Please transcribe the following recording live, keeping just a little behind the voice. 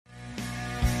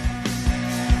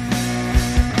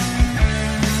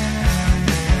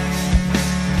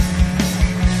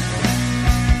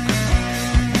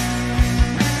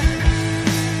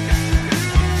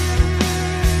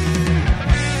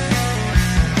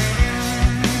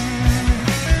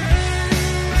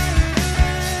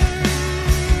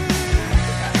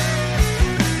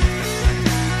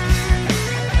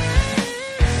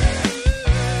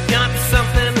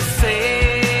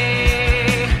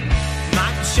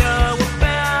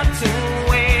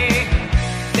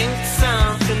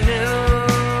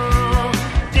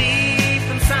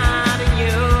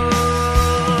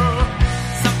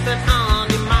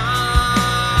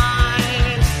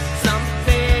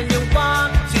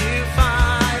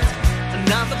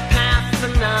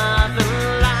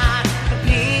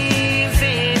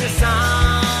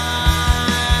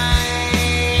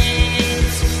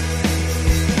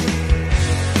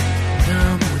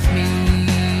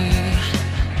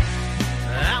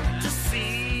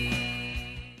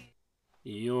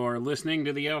listening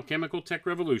to the Alchemical Tech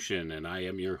Revolution, and I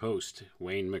am your host,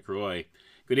 Wayne McRoy.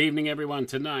 Good evening, everyone.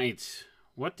 Tonight,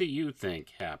 what do you think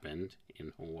happened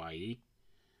in Hawaii?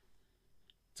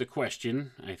 It's a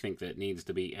question I think that needs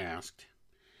to be asked,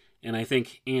 and I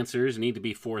think answers need to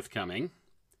be forthcoming.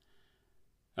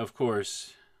 Of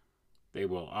course, they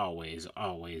will always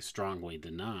strongly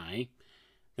deny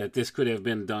that this could have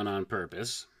been done on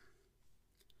purpose.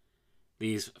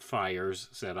 These fires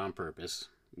set on purpose.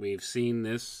 We've seen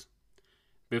this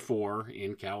before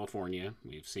in California.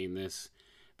 We've seen this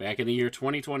back in the year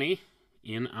 2020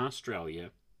 in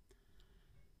Australia.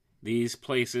 These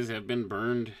places have been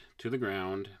burned to the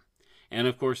ground. And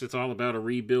of course, it's all about a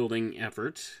rebuilding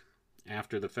effort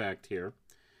after the fact here.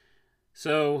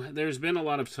 So there's been a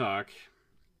lot of talk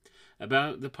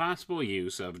about the possible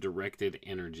use of directed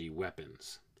energy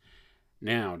weapons.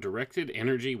 Now, directed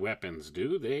energy weapons,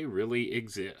 do they really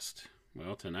exist?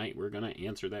 Well, tonight we're going to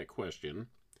answer that question.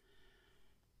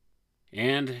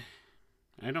 And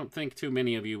I don't think too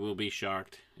many of you will be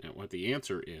shocked at what the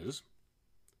answer is,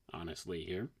 honestly,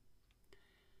 here.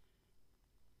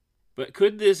 But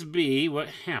could this be what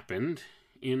happened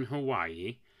in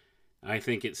Hawaii? I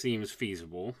think it seems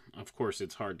feasible. Of course,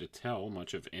 it's hard to tell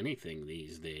much of anything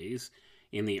these days.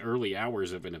 In the early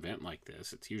hours of an event like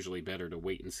this, it's usually better to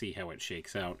wait and see how it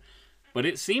shakes out. But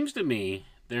it seems to me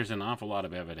there's an awful lot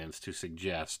of evidence to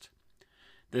suggest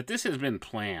that this has been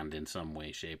planned in some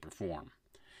way, shape, or form.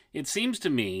 It seems to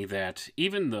me that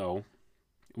even though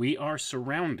we are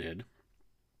surrounded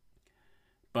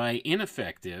by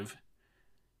ineffective,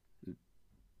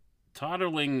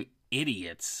 toddling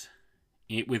idiots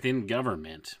within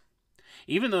government,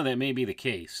 even though that may be the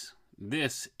case,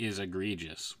 this is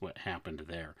egregious, what happened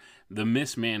there. The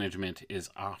mismanagement is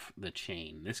off the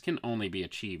chain. This can only be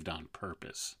achieved on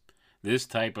purpose. This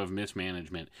type of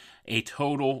mismanagement, a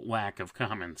total lack of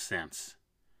common sense.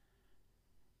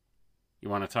 You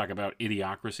want to talk about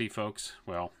idiocracy, folks?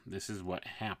 Well, this is what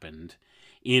happened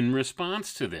in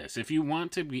response to this. If you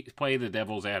want to play the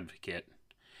devil's advocate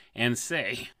and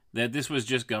say that this was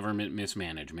just government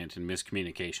mismanagement and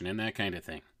miscommunication and that kind of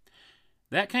thing,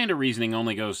 that kind of reasoning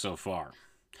only goes so far.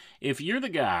 If you're the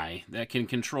guy that can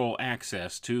control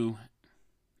access to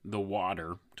the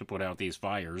water to put out these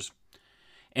fires,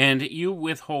 and you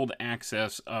withhold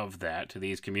access of that to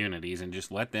these communities and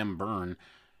just let them burn,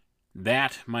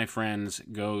 that, my friends,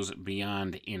 goes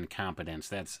beyond incompetence.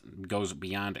 That goes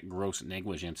beyond gross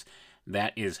negligence.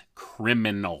 That is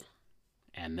criminal.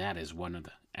 And that is one of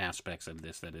the aspects of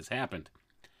this that has happened.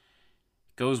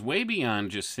 It goes way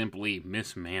beyond just simply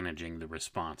mismanaging the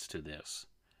response to this.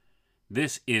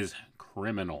 This is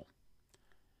criminal.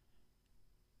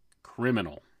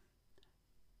 Criminal.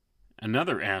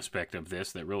 Another aspect of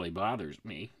this that really bothers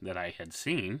me, that I had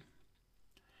seen,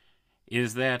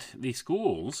 is that the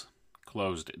schools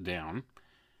closed down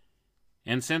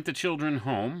and sent the children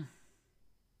home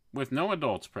with no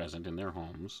adults present in their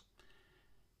homes.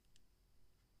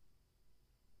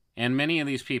 And many of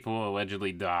these people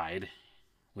allegedly died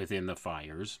within the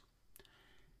fires.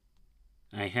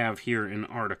 I have here an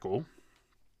article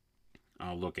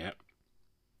I'll look at.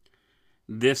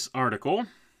 This article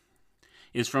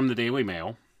is from the Daily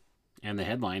Mail, and the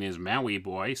headline is Maui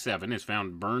Boy 7 is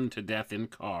found burned to death in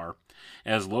car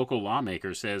as local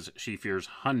lawmaker says she fears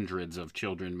hundreds of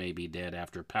children may be dead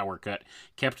after power cut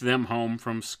kept them home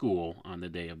from school on the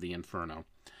day of the inferno.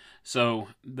 So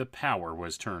the power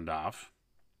was turned off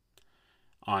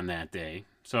on that day.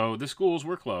 So the schools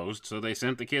were closed, so they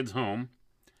sent the kids home,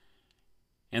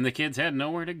 and the kids had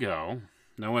nowhere to go,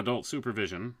 no adult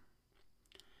supervision.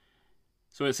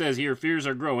 So it says here, fears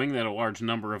are growing that a large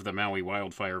number of the Maui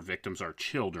wildfire victims are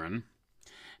children.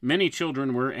 Many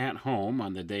children were at home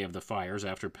on the day of the fires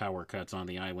after power cuts on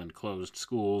the island closed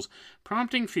schools,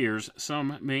 prompting fears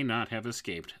some may not have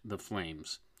escaped the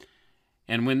flames.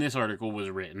 And when this article was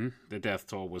written, the death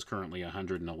toll was currently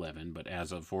 111, but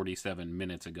as of 47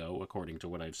 minutes ago, according to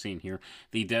what I've seen here,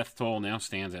 the death toll now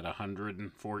stands at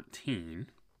 114.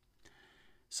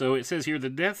 So it says here the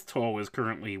death toll is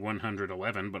currently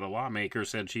 111, but a lawmaker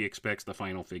said she expects the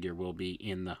final figure will be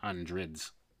in the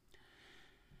hundreds.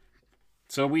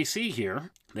 So we see here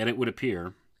that it would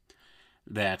appear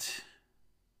that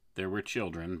there were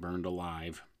children burned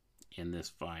alive in this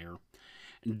fire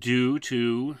due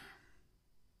to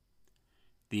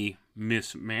the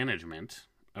mismanagement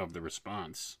of the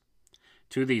response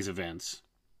to these events.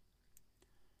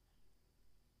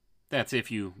 That's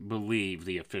if you believe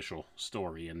the official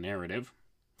story and narrative.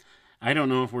 I don't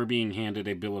know if we're being handed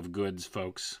a bill of goods,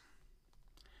 folks.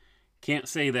 Can't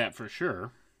say that for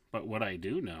sure, but what I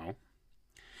do know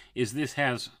is this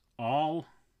has all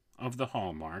of the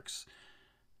hallmarks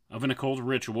of an occult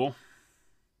ritual.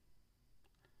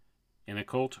 An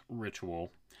occult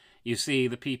ritual. You see,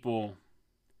 the people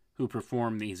who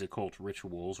perform these occult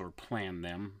rituals or plan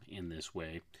them in this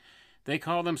way, they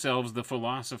call themselves the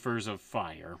philosophers of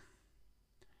fire.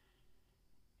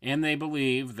 And they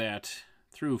believe that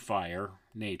through fire,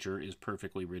 nature is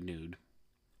perfectly renewed.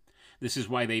 This is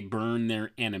why they burn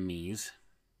their enemies.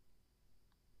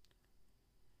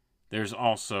 There's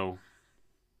also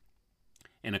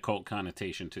an occult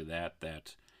connotation to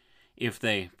that if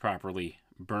they properly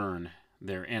burn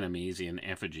their enemies in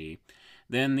effigy,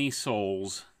 then the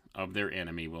souls of their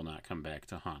enemy will not come back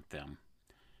to haunt them.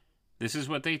 This is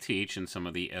what they teach in some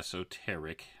of the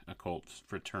esoteric occult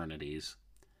fraternities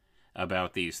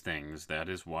about these things. That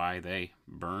is why they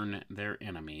burn their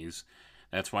enemies.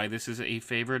 That's why this is a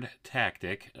favored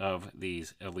tactic of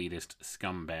these elitist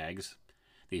scumbags,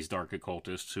 these dark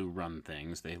occultists who run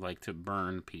things. They like to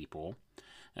burn people.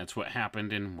 That's what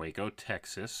happened in Waco,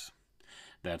 Texas.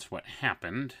 That's what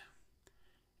happened.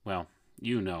 Well,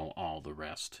 you know all the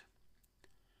rest.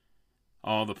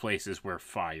 All the places where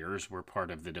fires were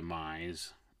part of the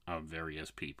demise of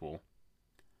various people.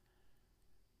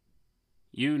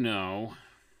 You know,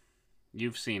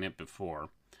 you've seen it before.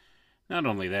 Not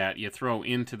only that, you throw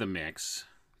into the mix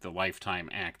the Lifetime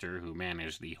actor who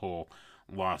managed the whole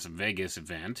Las Vegas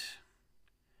event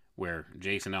where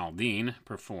Jason Aldean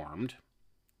performed,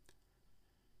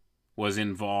 was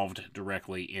involved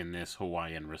directly in this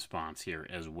Hawaiian response here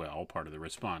as well, part of the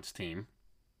response team.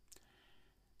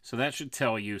 So that should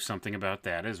tell you something about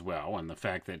that as well, and the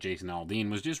fact that Jason Aldean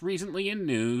was just recently in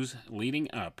news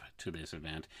leading up to this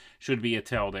event should be a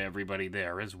tell to everybody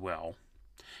there as well.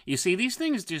 You see, these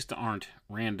things just aren't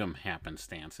random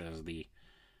happenstance, as the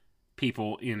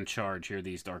people in charge here,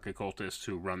 these dark occultists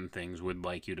who run things, would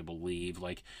like you to believe.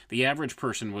 Like the average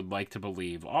person would like to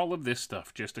believe. All of this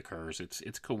stuff just occurs.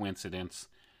 It's coincidence.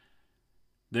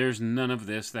 There's none of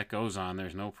this that goes on.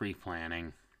 There's no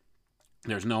pre-planning.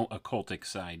 There's no occultic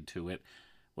side to it.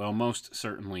 Well, most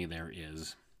certainly there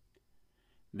is.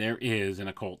 There is an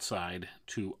occult side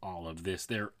to all of this.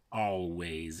 There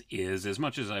always is. As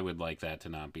much as I would like that to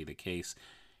not be the case,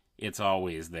 it's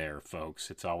always there,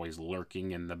 folks. It's always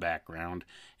lurking in the background.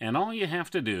 And all you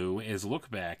have to do is look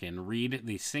back and read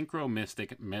the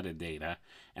synchromystic metadata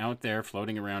out there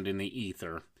floating around in the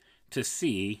ether to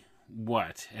see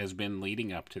what has been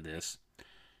leading up to this.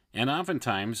 And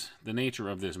oftentimes, the nature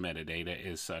of this metadata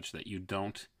is such that you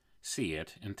don't see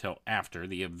it until after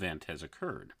the event has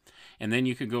occurred. And then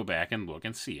you can go back and look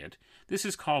and see it. This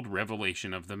is called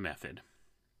revelation of the method.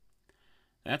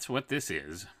 That's what this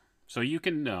is. So you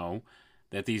can know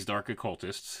that these dark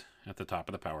occultists at the top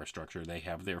of the power structure, they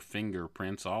have their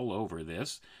fingerprints all over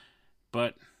this.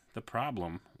 But the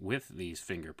problem with these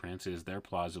fingerprints is they're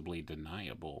plausibly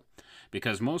deniable,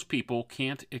 because most people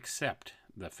can't accept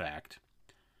the fact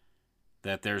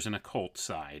that there's an occult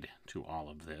side to all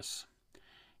of this,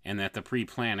 and that the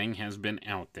pre-planning has been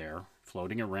out there,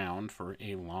 floating around for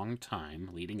a long time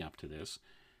leading up to this.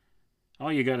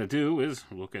 All you gotta do is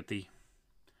look at the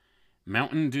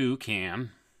Mountain Dew can,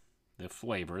 the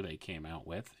flavor they came out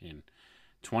with in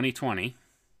 2020.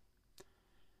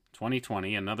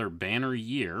 2020, another banner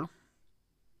year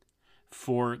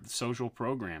for social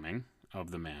programming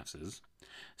of the masses,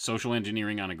 social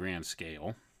engineering on a grand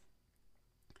scale.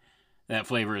 That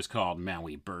flavor is called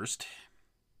Maui Burst.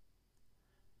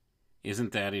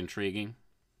 Isn't that intriguing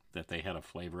that they had a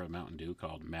flavor of Mountain Dew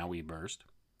called Maui Burst?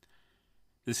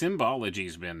 The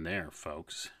symbology's been there,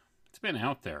 folks. It's been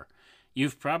out there.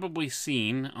 You've probably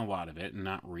seen a lot of it and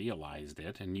not realized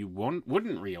it, and you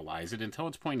wouldn't realize it until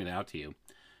it's pointed out to you.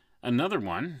 Another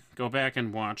one, go back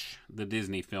and watch the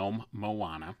Disney film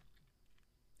Moana,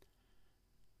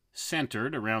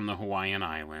 centered around the Hawaiian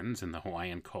Islands and the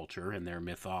Hawaiian culture and their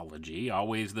mythology.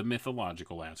 Always the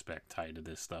mythological aspect tied to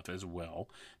this stuff as well,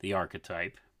 the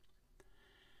archetype.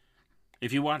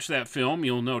 If you watch that film,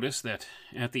 you'll notice that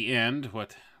at the end,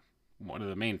 what one of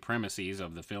the main premises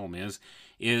of the film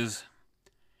is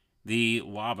the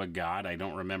lava god, I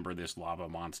don't remember this lava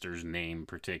monster's name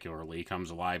particularly, comes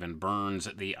alive and burns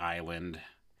the island.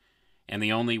 And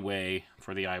the only way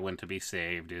for the island to be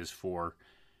saved is for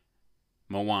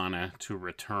Moana to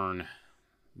return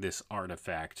this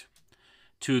artifact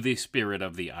to the spirit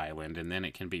of the island, and then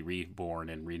it can be reborn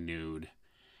and renewed.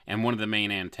 And one of the main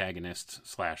antagonists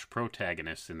 /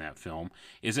 protagonists in that film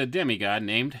is a demigod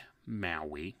named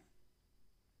Maui.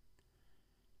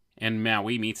 And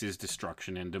Maui meets his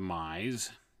destruction and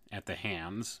demise at the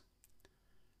hands,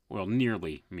 well,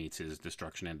 nearly meets his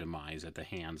destruction and demise at the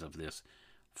hands of this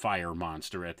fire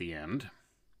monster at the end.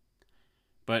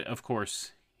 But, of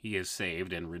course, he is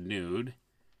saved and renewed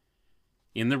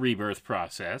In the rebirth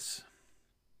process,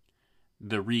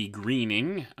 the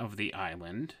regreening of the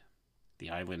island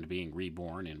being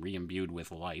reborn and re-imbued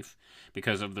with life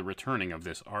because of the returning of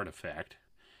this artifact,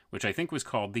 which I think was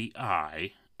called the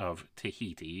Eye of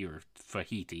Tahiti, or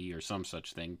Fahiti, or some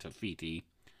such thing, Tafiti,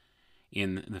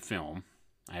 in the film.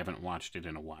 I haven't watched it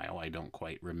in a while. I don't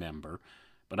quite remember.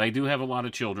 But I do have a lot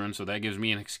of children, so that gives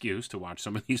me an excuse to watch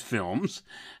some of these films.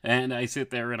 And I sit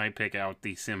there and I pick out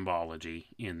the symbology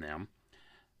in them.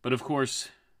 But of course,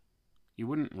 you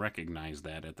wouldn't recognize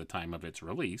that at the time of its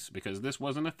release, because this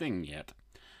wasn't a thing yet.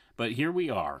 But here we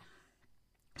are.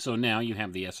 So now you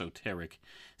have the esoteric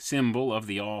symbol of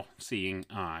the all-seeing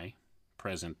eye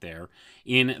present there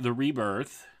in the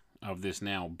rebirth of this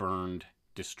now burned,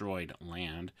 destroyed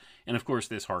land. And of course,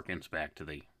 this harkens back to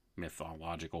the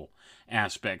mythological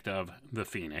aspect of the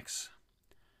phoenix.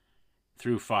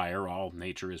 Through fire, all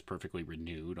nature is perfectly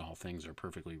renewed. All things are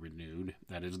perfectly renewed.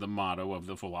 That is the motto of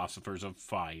the philosophers of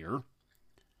fire.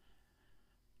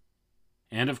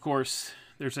 And of course,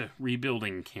 there's a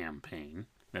rebuilding campaign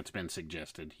that's been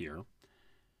suggested here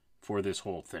for this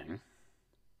whole thing.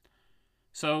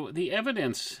 So the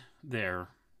evidence there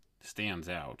stands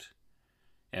out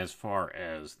as far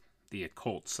as the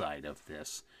occult side of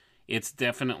this. It's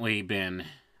definitely been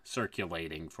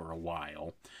circulating for a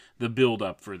while. The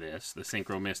build-up for this, the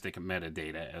synchromystic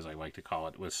metadata, as I like to call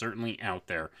it, was certainly out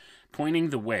there, pointing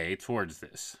the way towards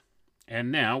this.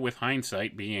 And now, with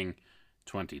hindsight being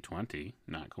 2020,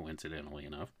 not coincidentally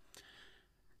enough,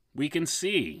 we can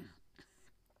see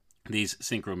these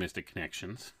synchromystic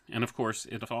connections. And of course,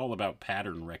 it's all about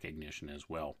pattern recognition as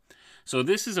well. So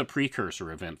this is a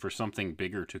precursor event for something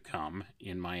bigger to come,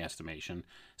 in my estimation,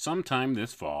 sometime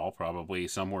this fall, probably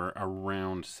somewhere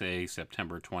around, say,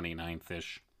 September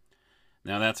 29th-ish.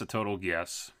 Now that's a total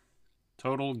guess.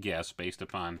 Total guess based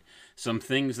upon some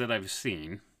things that I've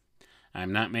seen.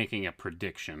 I'm not making a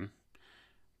prediction,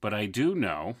 but I do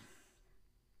know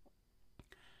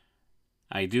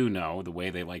the way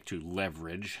they like to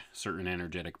leverage certain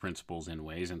energetic principles in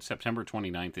ways, and September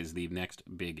 29th is the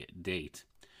next big date.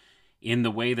 In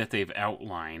the way that they've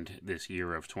outlined this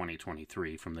year of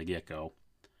 2023 from the get-go.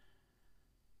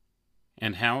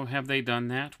 And how have they done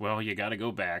that? Well, you got to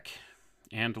go back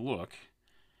and look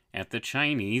at the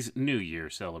Chinese New Year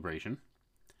celebration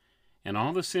and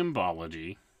all the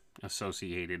symbology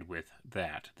associated with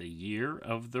that. The Year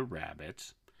of the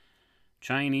Rabbit,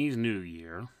 Chinese New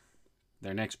Year.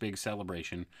 Their next big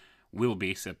celebration will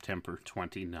be September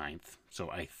 29th. So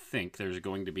I think there's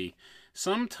going to be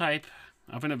some type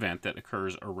of an event that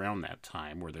occurs around that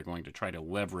time where they're going to try to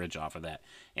leverage off of that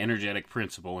energetic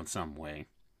principle in some way.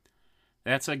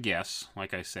 That's a guess.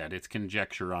 Like I said, it's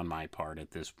conjecture on my part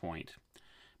at this point.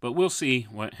 But we'll see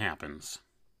what happens.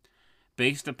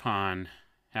 Based upon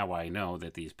how I know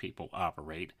that these people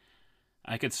operate,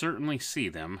 I could certainly see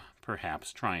them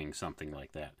perhaps trying something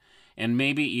like that. And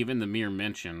maybe even the mere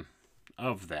mention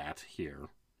of that here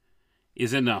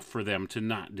is enough for them to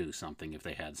not do something if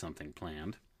they had something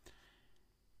planned.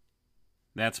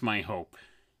 That's my hope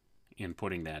in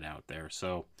putting that out there.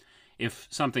 So if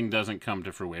something doesn't come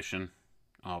to fruition,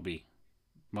 I'll be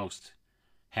most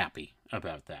happy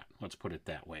about that. Let's put it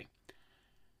that way.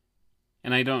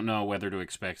 And I don't know whether to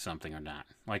expect something or not.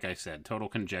 Like I said, total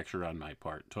conjecture on my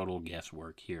part, total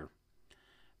guesswork here.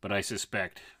 But I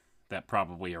suspect that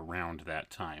probably around that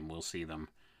time we'll see them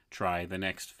try the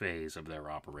next phase of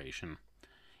their operation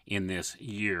in this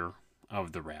year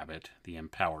of the rabbit, the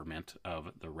empowerment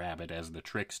of the rabbit as the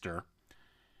trickster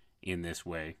in this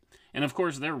way. And of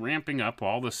course, they're ramping up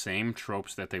all the same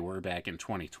tropes that they were back in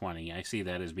 2020. I see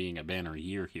that as being a banner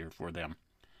year here for them.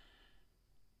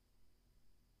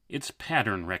 It's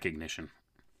pattern recognition.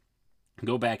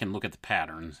 Go back and look at the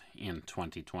patterns in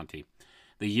 2020.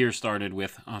 The year started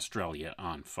with Australia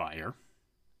on fire.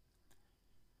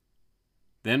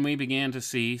 Then we began to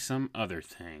see some other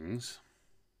things.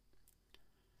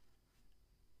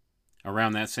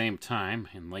 Around that same time,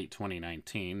 in late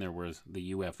 2019, there was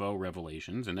the UFO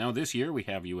revelations. And now this year we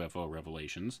have UFO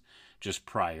revelations just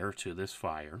prior to this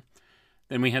fire.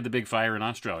 Then we had the big fire in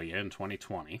Australia in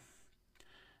 2020.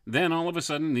 Then all of a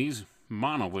sudden these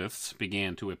monoliths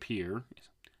began to appear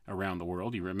around the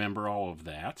world. You remember all of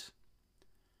that?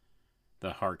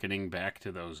 The hearkening back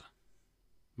to those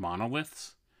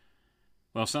monoliths?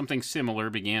 Well, something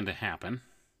similar began to happen,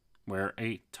 where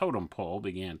a totem pole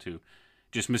began to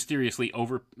just mysteriously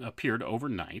appeared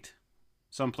overnight,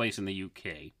 someplace in the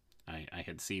UK. I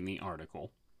had seen the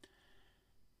article.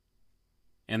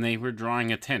 And they were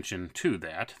drawing attention to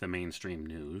that, the mainstream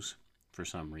news, for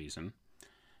some reason.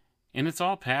 And it's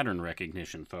all pattern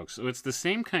recognition, folks. So it's the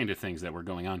same kind of things that were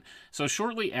going on. So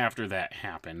shortly after that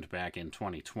happened back in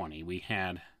 2020, we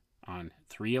had on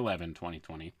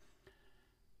 3/11/2020,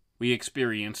 we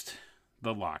experienced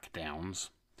the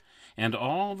lockdowns and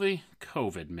all the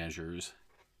COVID measures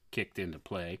kicked into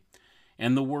play,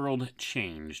 and the world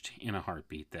changed in a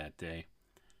heartbeat that day.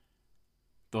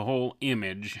 The whole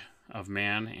image of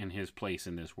man and his place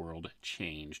in this world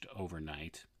changed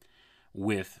overnight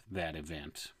with that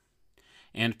event.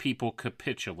 And people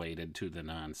capitulated to the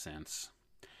nonsense.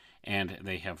 And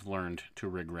they have learned to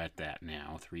regret that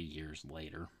now, 3 years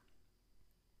later.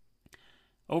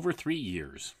 Over 3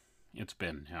 years it's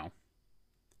been now.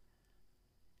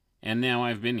 And now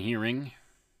I've been hearing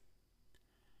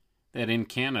that in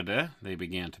Canada they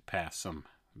began to pass some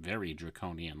very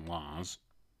draconian laws.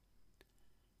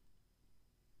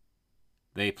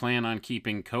 They plan on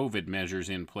keeping COVID measures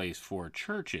in place for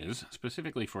churches,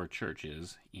 specifically for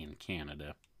churches in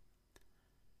Canada.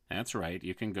 That's right,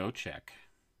 you can go check.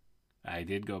 I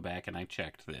did go back and I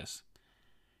checked this.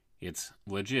 It's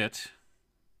legit.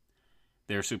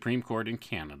 Their Supreme Court in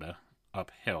Canada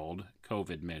upheld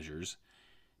COVID measures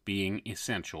being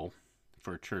essential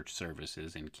for church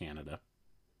services in Canada.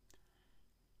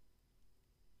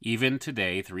 Even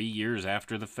today, 3 years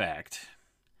after the fact.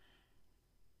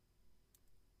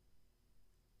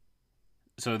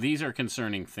 So these are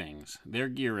concerning things. They're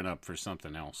gearing up for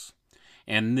something else.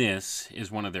 And this is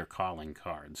one of their calling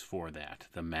cards for that,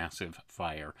 the massive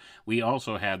fire. We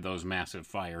also had those massive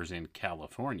fires in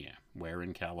California. Where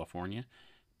in California?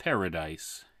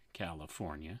 Paradise,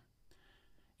 California.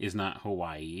 Is not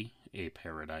Hawaii a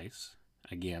paradise?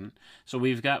 Again. So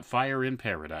we've got fire in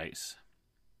paradise.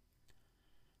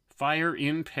 Fire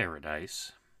in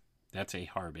paradise. That's a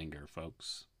harbinger,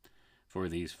 folks. For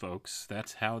these folks,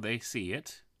 that's how they see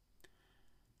it.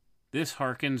 This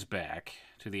harkens back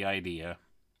to the idea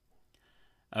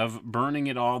of burning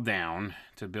it all down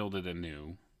to build it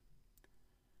anew.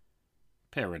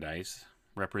 Paradise,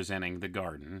 representing the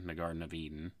Garden of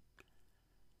Eden.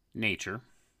 Nature,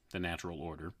 the natural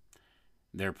order.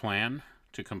 Their plan,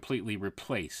 to completely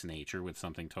replace nature with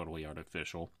something totally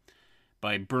artificial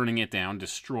by burning it down,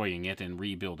 destroying it, and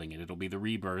rebuilding it. It'll be the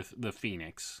rebirth, the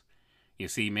phoenix. You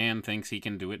see, man thinks he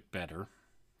can do it better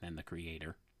than the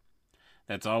Creator.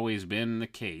 That's always been the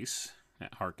case.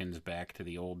 That harkens back to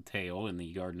the old tale in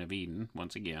the Garden of Eden,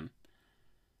 once again.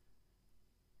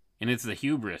 And it's the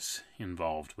hubris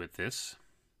involved with this.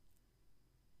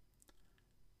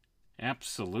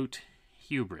 Absolute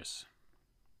hubris.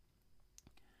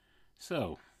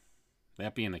 So,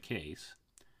 that being the case,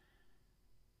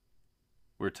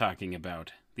 we're talking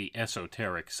about the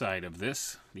esoteric side of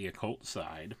this, the occult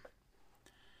side.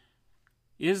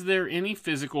 Is there any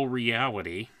physical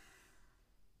reality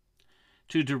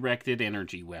to directed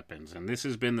energy weapons? And this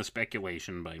has been the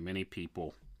speculation by many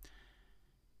people.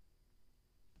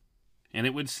 And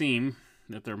it would seem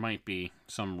that there might be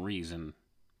some reason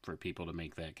for people to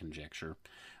make that conjecture.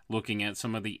 Looking at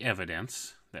some of the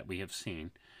evidence that we have seen,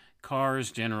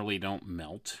 cars generally don't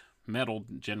melt. Metal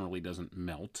generally doesn't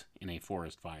melt in a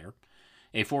forest fire.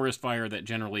 A forest fire that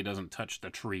generally doesn't touch the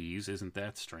trees, isn't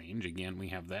that strange? Again, we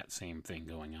have that same thing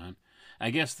going on. I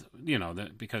guess,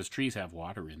 because trees have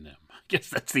water in them. I guess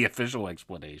that's the official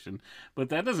explanation. But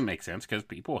that doesn't make sense because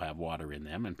people have water in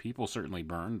them, and people certainly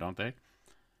burn, don't they?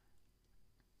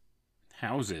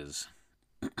 Houses.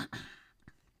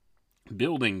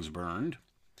 Buildings burned.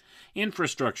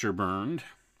 Infrastructure burned.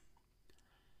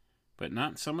 But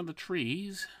not some of the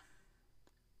trees.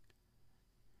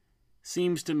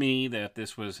 Seems to me that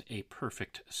this was a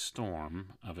perfect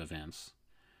storm of events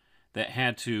that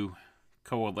had to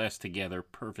coalesce together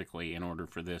perfectly in order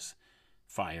for this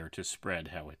fire to spread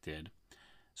how it did.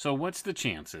 So what's the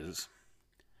chances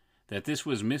that this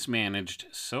was mismanaged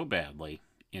so badly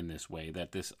in this way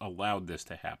that this allowed this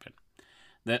to happen?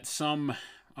 That some,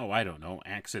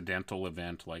 accidental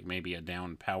event like maybe a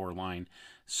downed power line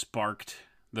sparked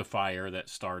the fire that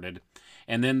started,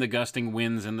 and then the gusting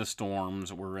winds and the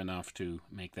storms were enough to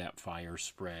make that fire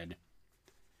spread.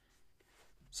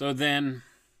 So then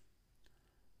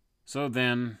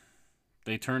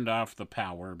they turned off the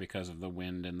power because of the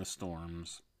wind and the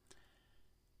storms.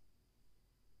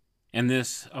 And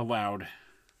this allowed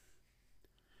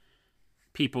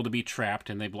people to be trapped,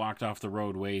 and they blocked off the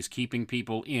roadways, keeping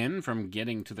people in from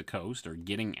getting to the coast or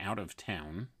getting out of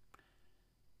town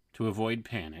to avoid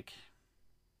panic.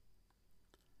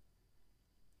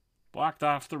 Blocked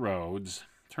off the roads,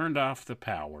 turned off the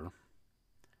power.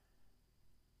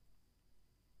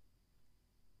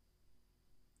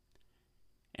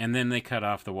 And then they cut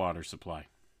off the water supply.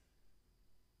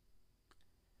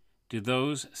 Do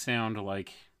those sound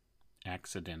like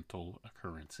accidental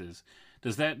occurrences?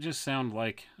 Does that just sound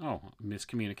like, oh,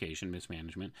 miscommunication,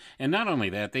 mismanagement? And not only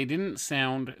that, they didn't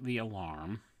sound the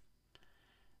alarm.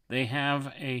 They have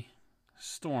a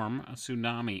storm, a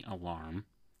tsunami alarm,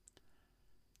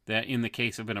 that in the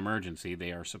case of an emergency,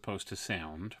 they are supposed to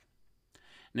sound.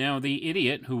 Now, the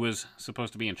idiot who was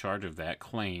supposed to be in charge of that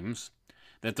claims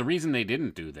that the reason they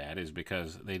didn't do that is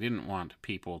because they didn't want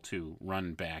people to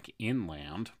run back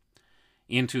inland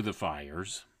into the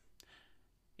fires.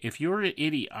 If you're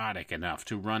idiotic enough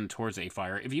to run towards a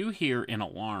fire, if you hear an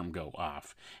alarm go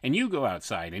off and you go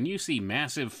outside and you see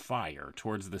massive fire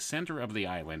towards the center of the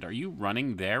island, are you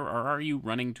running there or are you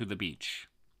running to the beach?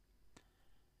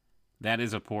 That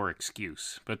is a poor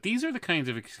excuse. But these are the kinds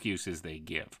of excuses they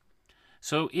give.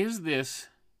 So is this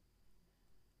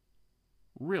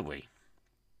really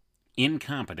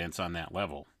incompetence on that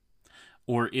level?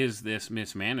 Or is this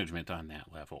mismanagement on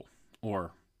that level?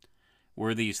 Or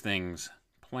were these things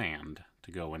planned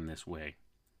to go in this way?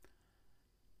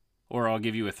 Or I'll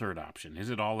give you a third option. Is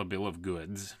it all a bill of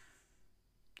goods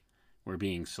were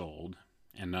being sold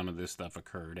and none of this stuff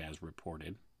occurred as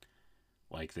reported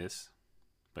like this?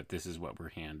 But this is what we're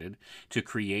handed to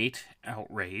create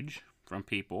outrage from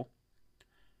people,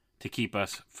 to keep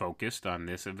us focused on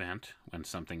this event when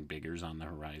something bigger's on the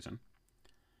horizon.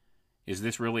 Is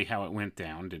this really how it went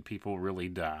down? Did people really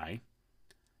die?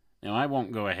 Now, I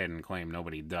won't go ahead and claim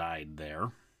nobody died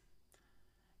there.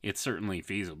 It's certainly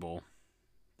feasible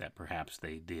that perhaps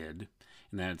they did,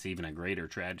 and that it's even a greater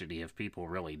tragedy if people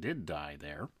really did die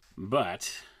there.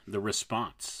 But the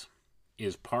response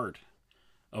is part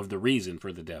of the reason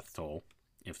for the death toll,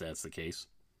 if that's the case.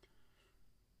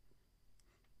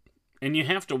 And you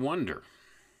have to wonder,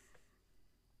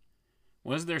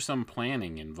 was there some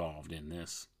planning involved in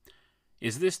this?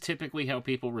 Is this typically how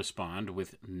people respond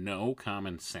with no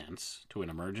common sense to an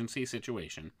emergency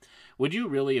situation? Would you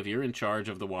really, if you're in charge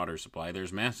of the water supply,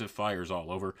 there's massive fires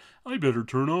all over, I better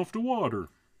turn off the water?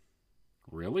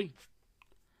 Really?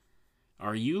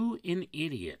 Are you an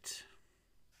idiot?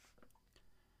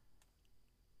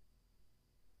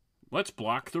 Let's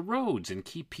block the roads and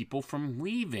keep people from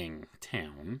leaving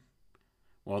town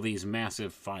while these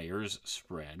massive fires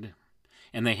spread.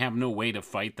 And they have no way to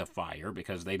fight the fire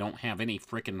because they don't have any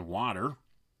frickin' water.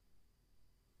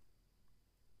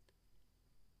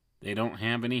 They don't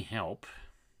have any help.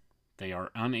 They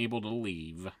are unable to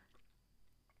leave.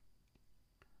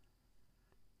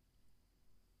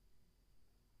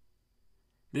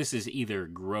 This is either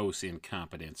gross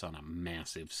incompetence on a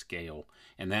massive scale,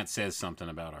 and that says something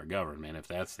about our government if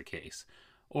that's the case,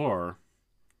 or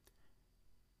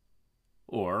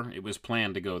it was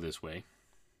planned to go this way,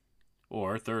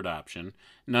 or third option,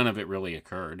 none of it really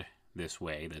occurred this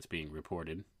way that's being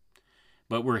reported,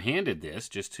 but we're handed this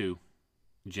just to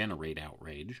generate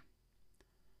outrage,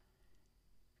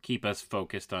 keep us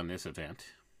focused on this event,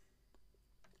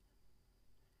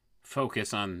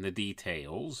 focus on the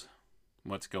details.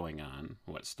 What's going on?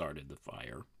 What started the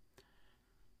fire?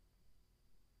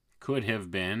 Could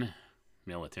have been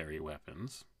military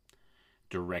weapons,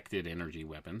 directed energy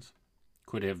weapons.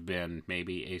 Could have been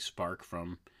maybe a spark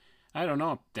from, I don't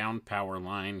know, down power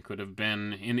line. Could have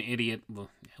been an idiot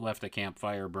left a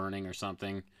campfire burning or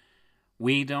something.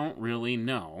 We don't really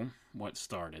know what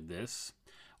started this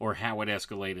or how it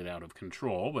escalated out of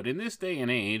control. But in this day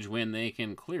and age, when they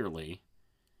can clearly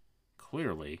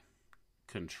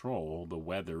control the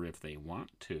weather if they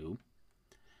want to,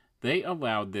 they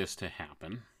allowed this to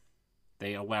happen.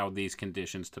 They allowed these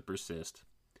conditions to persist.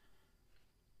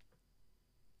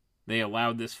 They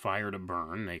allowed this fire to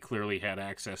burn. They clearly had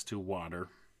access to water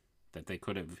that they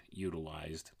could have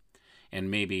utilized and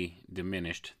maybe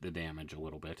diminished the damage a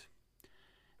little bit.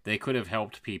 They could have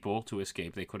helped people to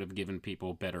escape. They could have given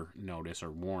people better notice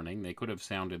or warning. They could have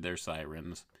sounded their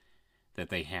sirens that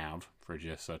they have for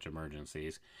just such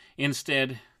emergencies.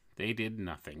 Instead, they did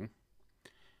nothing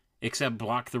except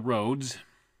block the roads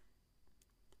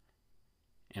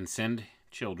and send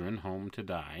children home to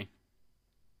die,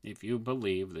 if you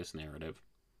believe this narrative.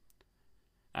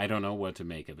 I don't know what to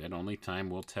make of it. Only time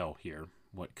will tell here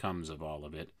what comes of all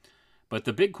of it. But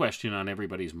the big question on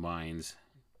everybody's minds,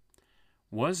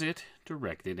 was it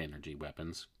directed energy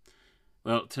weapons?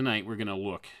 Well, tonight we're going to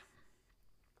look.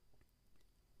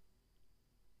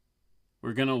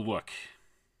 We're going to look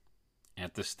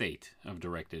at the state of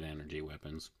directed energy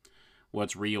weapons.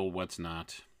 What's real, what's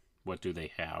not, what do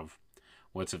they have,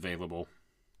 what's available.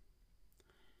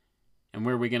 And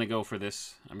where are we going to go for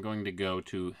this? I'm going to go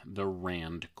to the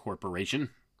RAND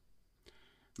Corporation.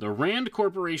 The RAND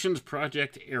Corporation's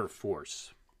Project Air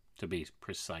Force, to be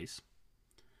precise.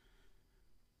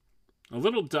 a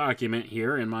little document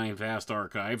here in my vast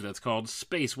archive that's called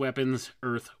Space Weapons,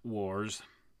 Earth Wars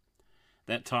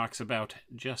that talks about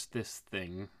just this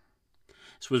thing.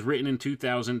 This was written in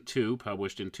 2002,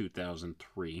 published in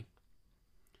 2003,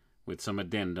 with some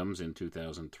addendums in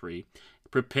 2003.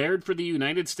 Prepared for the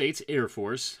United States Air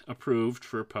Force, approved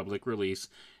for public release,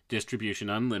 distribution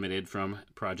unlimited from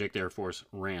Project Air Force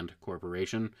RAND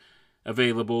Corporation,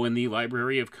 available in the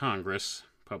Library of Congress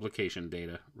publication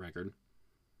data record.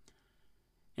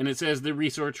 And it says the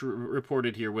research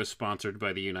reported here was sponsored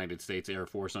by the United States Air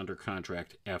Force under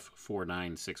contract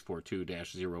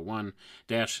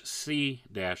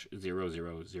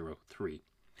F49642-01-C-0003.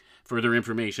 Further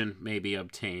information may be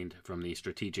obtained from the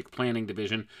Strategic Planning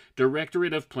Division,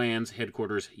 Directorate of Plans,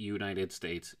 Headquarters, United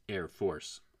States Air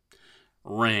Force.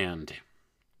 RAND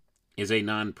is a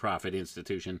nonprofit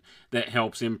institution that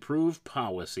helps improve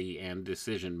policy and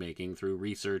decision-making through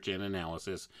research and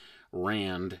analysis.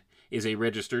 RAND is a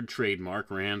registered trademark.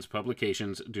 RAND's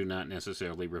publications do not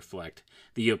necessarily reflect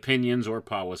the opinions or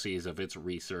policies of its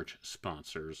research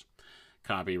sponsors.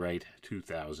 Copyright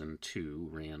 2002,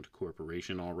 RAND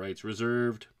Corporation, all rights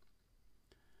reserved.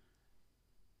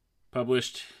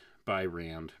 Published by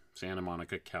RAND, Santa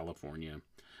Monica, California,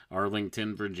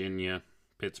 Arlington, Virginia,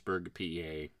 Pittsburgh,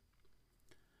 PA.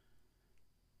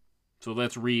 So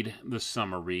let's read the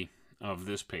summary of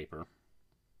this paper.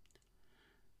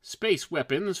 Space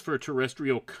weapons for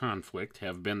terrestrial conflict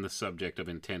have been the subject of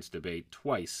intense debate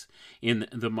twice in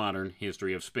the modern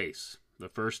history of space. The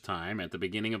first time, at the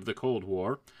beginning of the Cold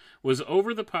War, was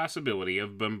over the possibility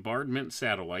of bombardment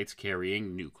satellites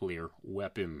carrying nuclear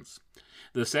weapons.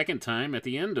 The second time, at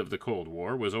the end of the Cold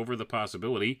War, was over the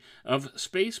possibility of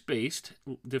space-based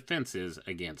defenses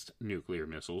against nuclear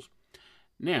missiles.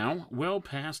 Now, well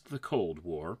past the Cold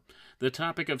War, the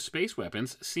topic of space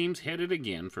weapons seems headed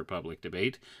again for public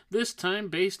debate, this time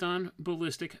based on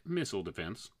ballistic missile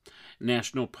defense.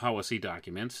 National policy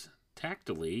documents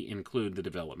tactily include the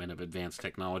development of advanced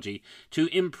technology to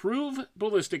improve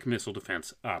ballistic missile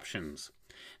defense options.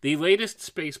 The latest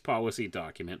space policy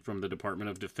document from the Department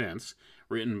of Defense,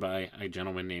 written by a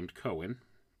gentleman named Cohen,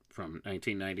 from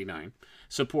 1999,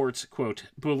 supports, quote,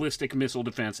 ballistic missile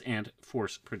defense and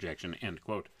force projection, end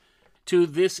quote. To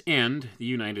this end, the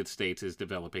United States is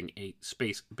developing a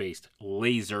space-based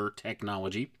laser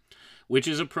technology, which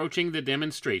is approaching the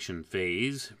demonstration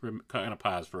phase. Kind of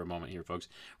pause for a moment here, folks.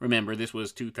 Remember, this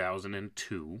was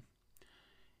 2002.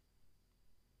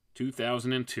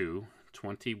 2002,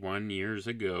 21 years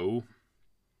ago.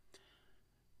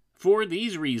 For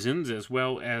these reasons, as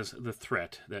well as the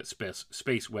threat that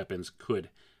space weapons could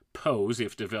pose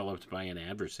if developed by an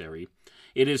adversary,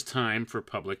 it is time for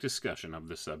public discussion of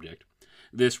the subject.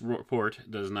 This report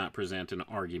does not present an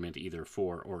argument either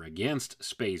for or against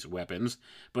space weapons,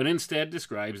 but instead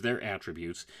describes their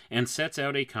attributes and sets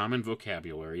out a common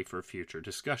vocabulary for future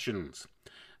discussions.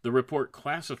 The report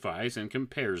classifies and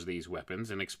compares these weapons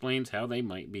and explains how they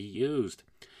might be used.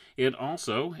 It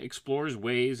also explores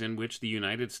ways in which the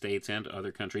United States and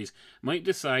other countries might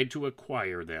decide to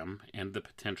acquire them and the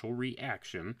potential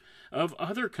reaction of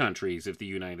other countries if the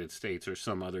United States or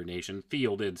some other nation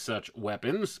fielded such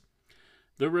weapons.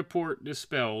 The report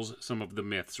dispels some of the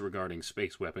myths regarding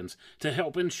space weapons to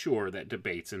help ensure that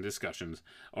debates and discussions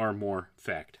are more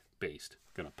fact-based.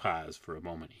 Going to pause for a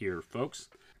moment here, folks.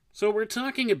 So we're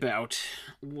talking about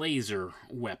laser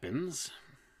weapons.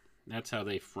 That's how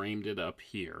they framed it up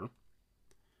here.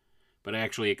 But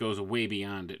actually, it goes way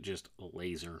beyond just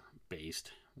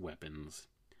laser-based weapons.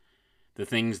 The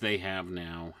things they have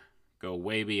now go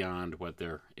way beyond what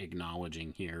they're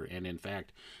acknowledging here. And in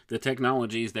fact, the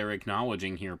technologies they're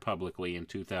acknowledging here publicly in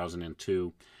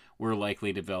 2002 were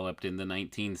likely developed in the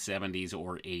 1970s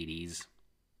or 80s.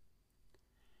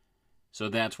 So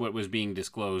that's what was being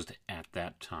disclosed at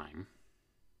that time.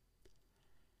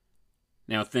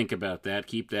 Now think about that.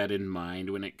 Keep that in mind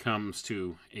when it comes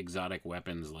to exotic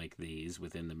weapons like these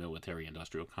within the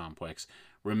military-industrial complex.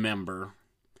 Remember,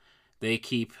 they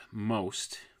keep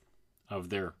most of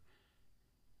their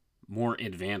more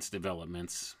advanced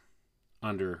developments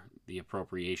under the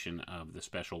appropriation of the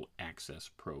special access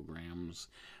programs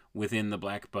within the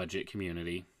black budget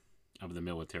community of the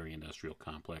military-industrial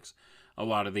complex. A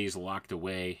lot of these locked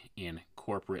away in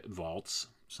corporate vaults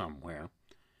somewhere,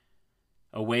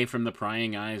 away from the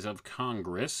prying eyes of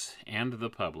Congress and the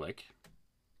public,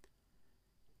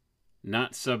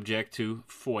 not subject to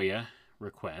FOIA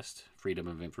request, Freedom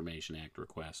of Information Act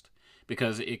request,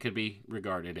 because it could be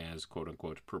regarded as,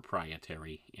 quote-unquote,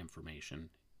 proprietary information,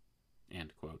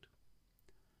 end quote.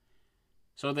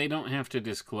 So they don't have to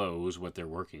disclose what they're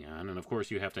working on. And of course,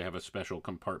 you have to have a special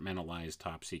compartmentalized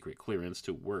top secret clearance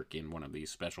to work in one of these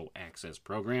special access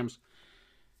programs.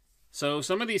 So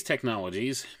some of these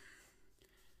technologies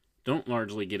don't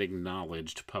largely get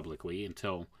acknowledged publicly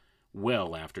until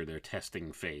well after their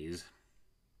testing phase.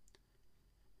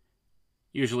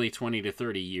 Usually 20 to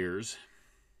 30 years.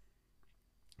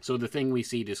 So the thing we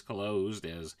see disclosed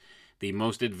as the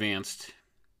most advanced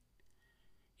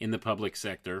in the public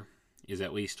sector is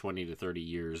at least 20 to 30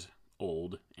 years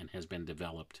old and has been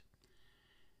developed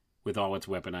with all its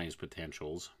weaponized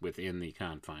potentials within the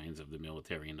confines of the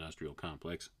military-industrial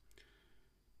complex.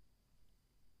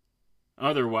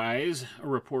 Otherwise, a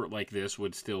report like this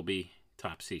would still be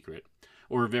top secret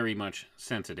or very much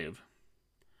sensitive,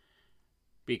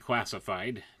 be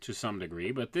classified to some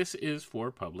degree, but this is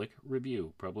for public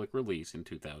review, public release in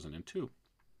 2002.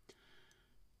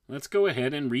 Let's go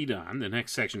ahead and read on. The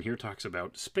next section here talks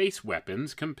about space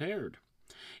weapons compared.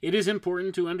 It is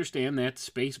important to understand that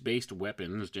space-based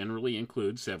weapons generally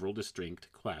include several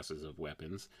distinct classes of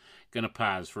weapons. Going to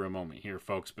pause for a moment here,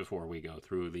 folks, before we go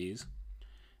through these.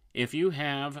 If you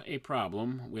have a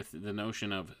problem with the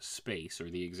notion of space or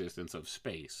the existence of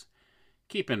space,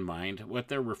 keep in mind what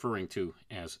they're referring to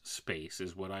as space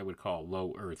is what I would call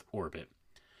low Earth orbit,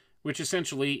 which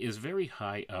essentially is very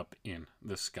high up in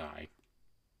the sky.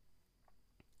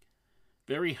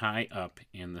 Very high up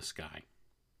in the sky.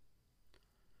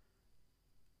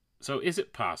 So is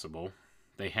it possible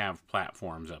they have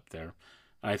platforms up there?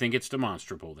 I think it's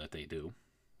demonstrable that they do.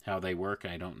 How they work,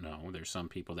 I don't know. There's some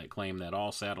people that claim that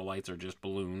all satellites are just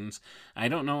balloons. I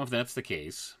don't know if that's the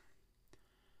case.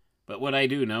 But what I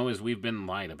do know is we've been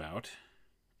lied about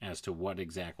as to what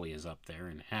exactly is up there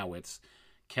and how it's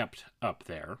kept up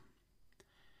there.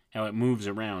 How it moves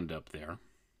around up there.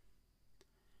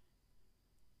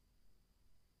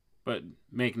 But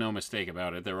make no mistake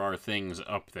about it, there are things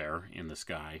up there in the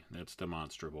sky that's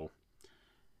demonstrable.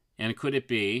 And could it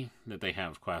be that they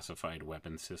have classified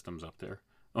weapon systems up there?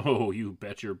 Oh, you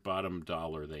bet your bottom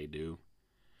dollar they do.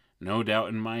 No doubt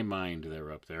in my mind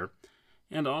they're up there.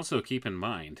 And also keep in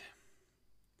mind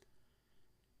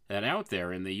that out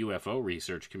there in the UFO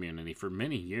research community for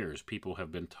many years, people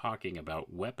have been talking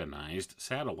about weaponized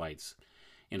satellites.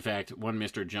 In fact, one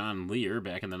Mr. John Lear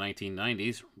back in the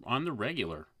 1990s, on the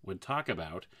regular, would talk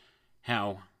about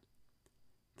how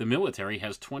the military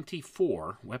has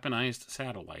 24 weaponized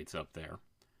satellites up there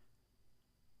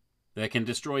that can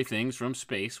destroy things from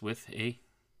space with a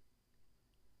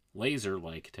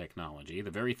laser-like technology, the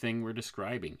very thing we're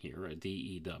describing here, a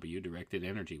D.E.W, directed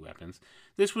energy weapons.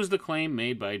 This was the claim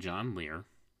made by John Lear,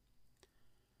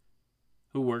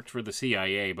 who worked for the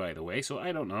CIA, by the way, so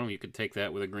I don't know. You could take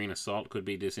that with a grain of salt. Could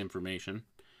be disinformation.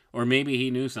 Or maybe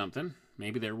he knew something.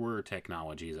 Maybe there were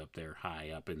technologies up there high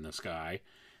up in the sky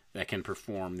that can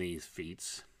perform these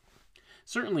feats.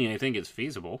 Certainly, I think it's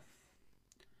feasible.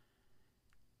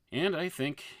 And I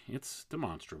think it's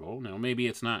demonstrable. Now, maybe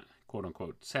it's not,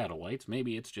 quote-unquote, satellites.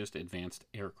 Maybe it's just advanced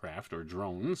aircraft or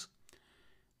drones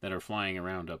that are flying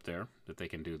around up there that they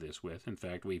can do this with. In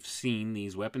fact, we've seen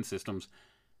these weapon systems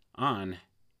on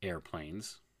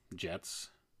airplanes, jets,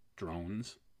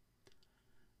 drones.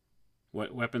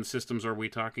 What weapon systems are we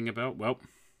talking about? Well,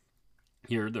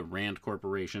 here the RAND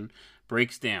Corporation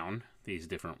breaks down these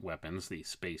different weapons, these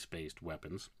space-based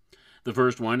weapons. The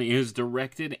first one is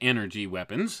directed energy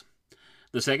weapons.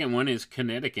 The second one is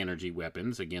kinetic energy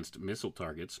weapons against missile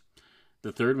targets.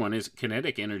 The third one is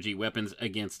kinetic energy weapons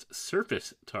against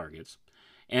surface targets.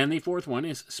 And the fourth one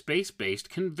is space-based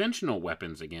conventional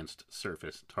weapons against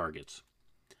surface targets.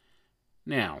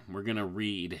 Now, we're going to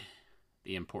read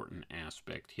the important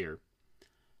aspect here.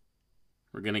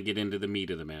 We're going to get into the meat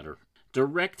of the matter.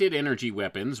 Directed energy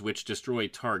weapons, which destroy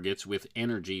targets with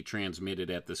energy transmitted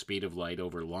at the speed of light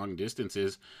over long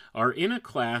distances, are in a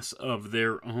class of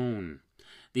their own.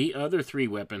 The other three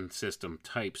weapon system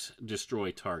types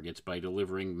destroy targets by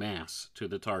delivering mass to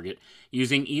the target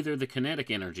using either the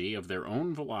kinetic energy of their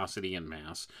own velocity and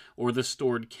mass or the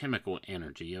stored chemical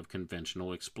energy of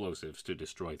conventional explosives to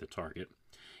destroy the target.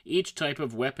 Each type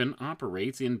of weapon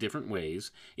operates in different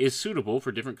ways, is suitable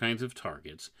for different kinds of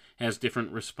targets, has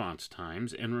different response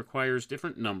times, and requires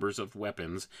different numbers of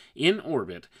weapons in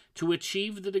orbit to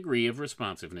achieve the degree of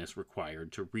responsiveness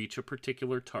required to reach a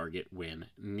particular target when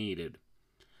needed.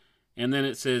 And then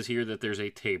it says here that there's a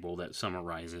table that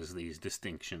summarizes these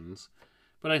distinctions.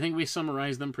 But I think we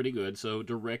summarized them pretty good, so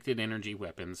directed energy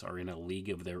weapons are in a league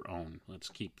of their own. Let's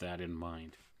keep that in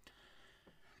mind.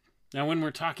 Now, when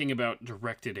we're talking about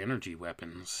directed energy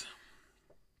weapons,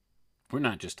 we're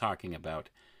not just talking about,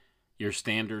 your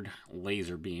standard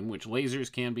laser beam, which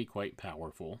lasers can be quite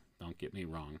powerful, don't get me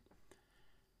wrong.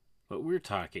 But we're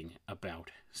talking about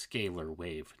scalar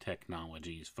wave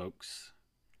technologies, folks,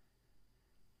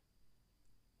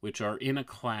 which are in a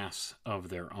class of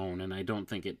their own, and I don't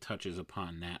think it touches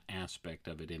upon that aspect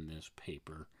of it in this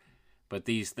paper. But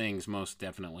these things most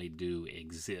definitely do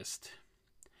exist,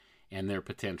 and their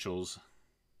potentials,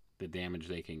 the damage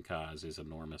they can cause, is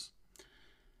enormous.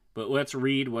 But let's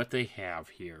read what they have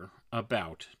here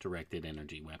about directed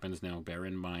energy weapons. Now, bear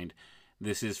in mind,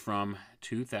 this is from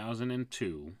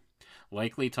 2002,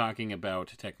 likely talking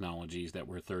about technologies that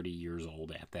were 30 years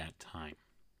old at that time.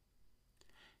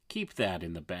 Keep that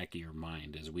in the back of your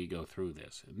mind as we go through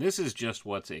this. This is just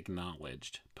what's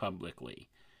acknowledged publicly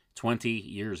 20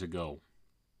 years ago.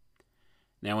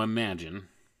 Now imagine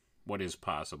what is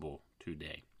possible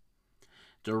today.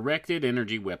 Directed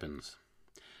energy weapons.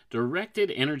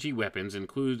 Directed energy weapons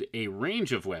include a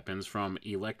range of weapons from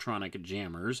electronic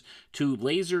jammers to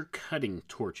laser cutting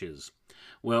torches.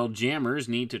 Well, jammers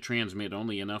need to transmit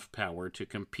only enough power to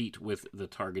compete with the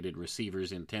targeted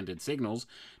receiver's intended signals.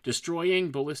 Destroying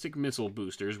ballistic missile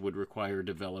boosters would require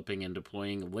developing and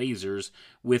deploying lasers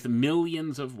with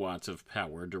millions of watts of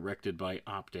power directed by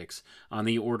optics on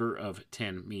the order of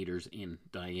 10 meters in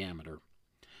diameter.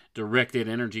 Directed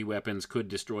energy weapons could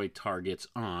destroy targets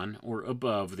on or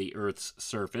above the Earth's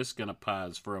surface. Gonna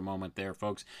pause for a moment there,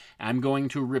 folks. I'm going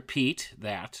to repeat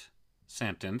that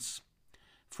sentence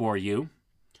for you.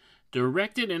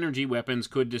 Directed energy weapons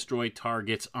could destroy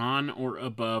targets on or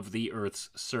above the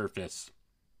Earth's surface,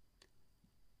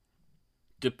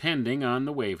 depending on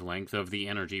the wavelength of the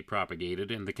energy propagated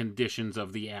and the conditions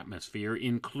of the atmosphere,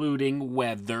 including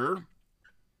weather.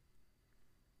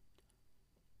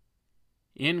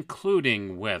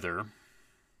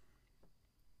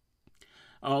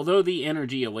 Although the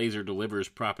energy a laser delivers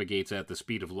propagates at the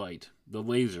speed of light, the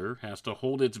laser has to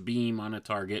hold its beam on a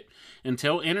target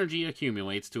until energy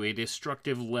accumulates to a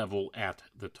destructive level at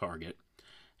the target.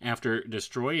 After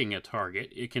destroying a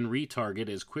target, it can retarget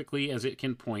as quickly as it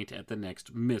can point at the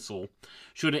next missile,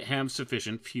 should it have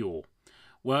sufficient fuel.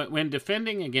 When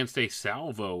defending against a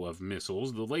salvo of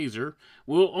missiles, the laser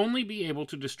will only be able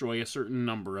to destroy a certain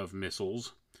number of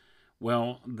missiles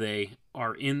while they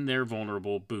are in their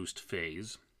vulnerable boost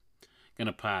phase.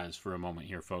 Gonna pause for a moment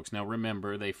here, folks. Now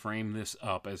remember, they frame this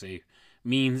up as a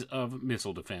means of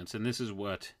missile defense, and this is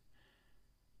what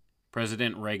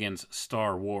President Reagan's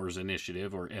Star Wars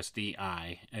initiative, or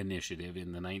SDI initiative,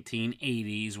 in the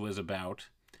 1980s was about.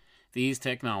 These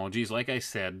technologies, like I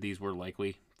said, these were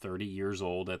likely 30 years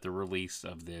old at the release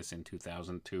of this in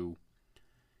 2002.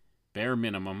 Bare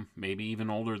minimum, maybe even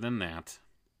older than that.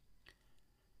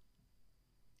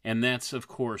 And that's, of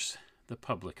course, the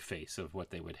public face of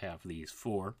what they would have these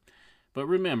for. But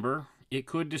remember, it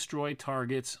could destroy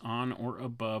targets on or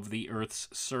above the Earth's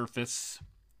surface.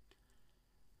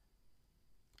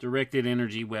 Directed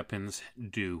energy weapons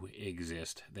do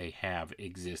exist. They have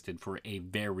existed for a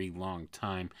very long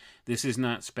time. This is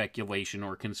not speculation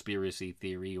or conspiracy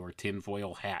theory or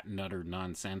tinfoil hat nutter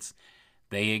nonsense.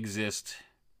 They exist.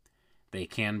 They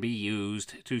can be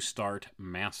used to start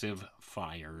massive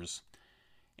fires.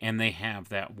 And they have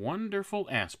that wonderful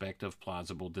aspect of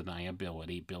plausible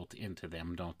deniability built into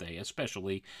them, don't they?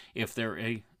 Especially if they're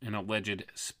an alleged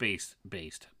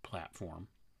space-based platform.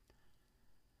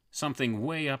 Something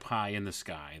way up high in the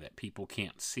sky that people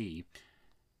can't see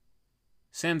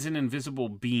sends an invisible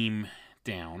beam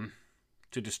down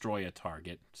to destroy a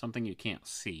target, something you can't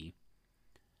see,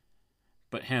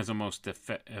 but has a most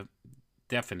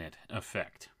definite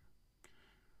effect.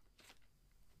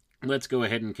 Let's go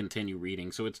ahead and continue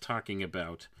reading. So it's talking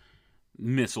about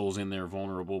missiles in their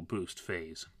vulnerable boost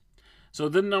phase. So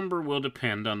the number will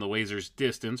depend on the laser's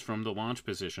distance from the launch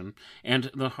position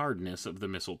and the hardness of the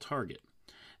missile target.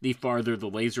 The farther the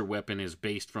laser weapon is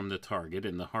based from the target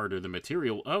and the harder the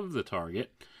material of the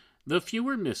target, the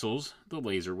fewer missiles the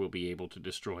laser will be able to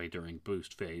destroy during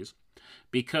boost phase.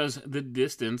 Because the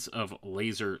distance of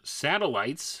laser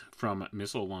satellites from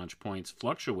missile launch points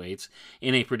fluctuates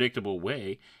in a predictable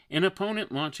way, an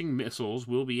opponent launching missiles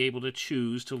will be able to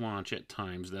choose to launch at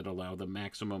times that allow the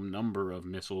maximum number of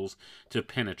missiles to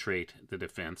penetrate the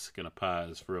defense. Gonna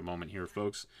pause for a moment here,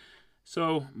 folks.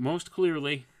 So, most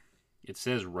clearly, it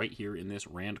says right here in this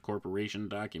Rand Corporation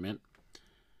document,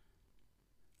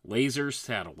 laser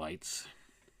satellites,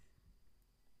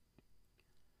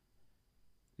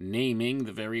 naming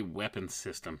the very weapon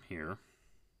system here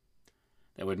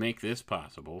that would make this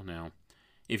possible. Now,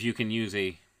 if you can use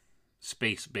a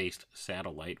space-based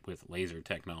satellite with laser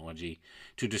technology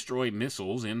to destroy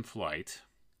missiles in flight,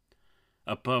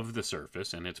 above the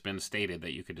surface, and it's been stated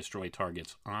that you could destroy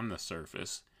targets on the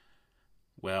surface.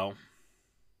 Well,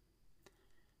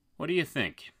 what do you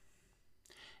think?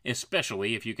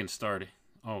 Especially if you can start,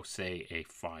 say, a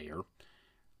fire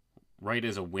right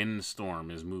as a windstorm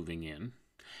is moving in,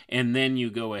 and then you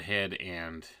go ahead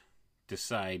and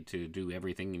decide to do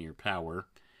everything in your power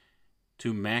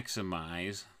to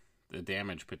maximize the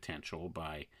damage potential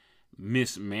by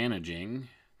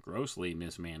grossly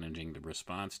mismanaging the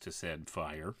response to said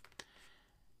fire.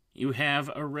 You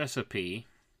have a recipe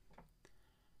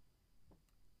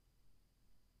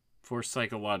for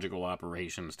psychological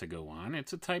operations to go on.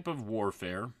 It's a type of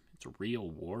warfare. It's real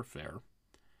warfare.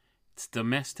 It's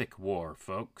domestic war,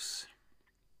 folks.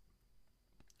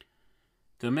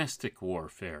 Domestic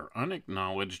warfare.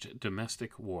 Unacknowledged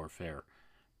domestic warfare.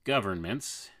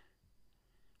 Governments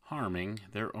harming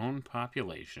their own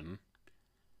population.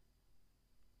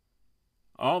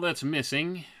 All that's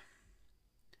missing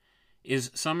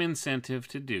is some incentive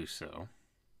to do so.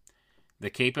 The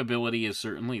capability is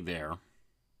certainly there.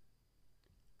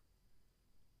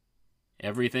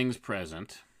 Everything's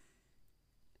present.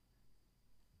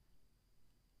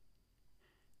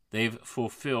 They've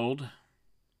fulfilled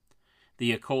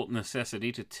the occult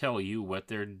necessity to tell you what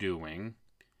they're doing.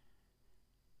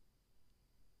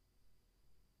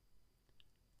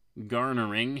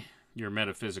 Garnering your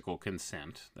metaphysical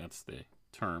consent. That's the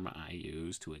term I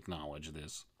use to acknowledge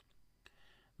this.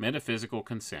 Metaphysical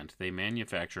consent. They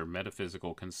manufacture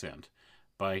metaphysical consent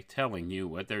by telling you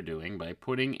what they're doing, by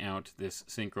putting out this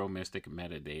synchromystic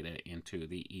metadata into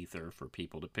the ether for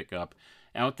people to pick up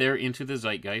out there into the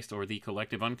zeitgeist, or the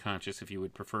collective unconscious, if you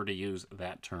would prefer to use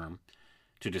that term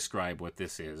to describe what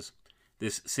this is.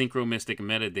 This synchromystic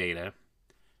metadata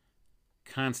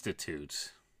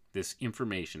constitutes this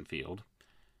information field.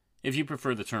 If you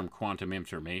prefer the term quantum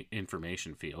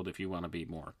information field, if you want to be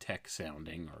more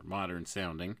tech-sounding or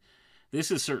modern-sounding, this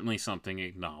is certainly something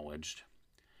acknowledged.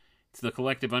 It's the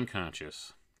collective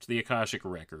unconscious. It's the Akashic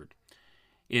record.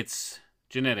 It's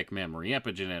genetic memory,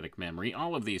 epigenetic memory,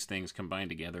 all of these things combined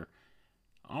together.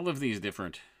 All of these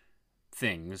different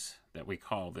things that we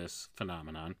call this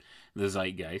phenomenon, the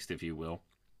zeitgeist, if you will.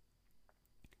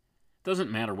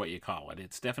 Doesn't matter what you call it.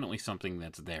 It's definitely something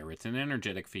that's there. It's an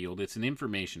energetic field. It's an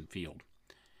information field.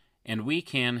 And we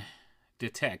can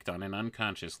detect on an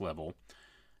unconscious level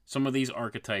some of these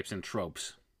archetypes and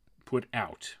tropes put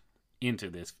out into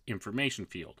this information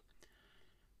field.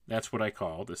 That's what I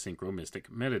call the synchromystic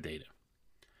metadata.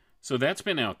 So that's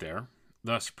been out there,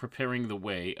 thus preparing the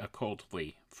way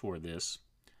occultly for this,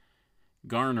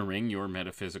 garnering your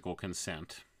metaphysical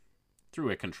consent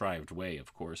through a contrived way,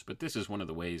 of course, but this is one of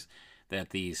the ways that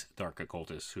these dark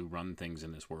occultists who run things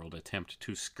in this world attempt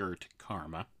to skirt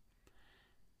karma.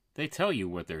 They tell you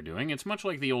what they're doing. It's much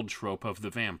like the old trope of the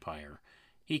vampire.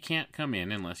 He can't come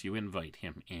in unless you invite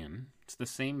him in. It's the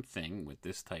same thing with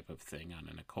this type of thing on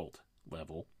an occult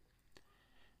level.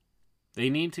 They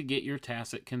need to get your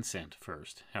tacit consent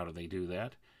first. How do they do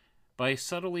that? By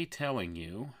subtly telling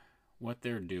you what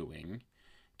they're doing,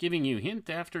 giving you hint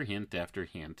after hint after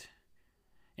hint.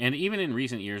 And even in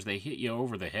recent years, they hit you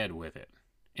over the head with it.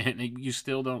 And you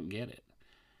still don't get it.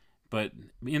 But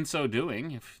in so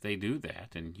doing, if they do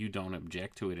that, and you don't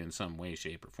object to it in some way,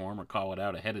 shape, or form, or call it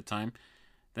out ahead of time,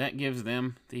 that gives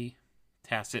them the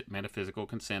tacit metaphysical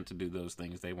consent to do those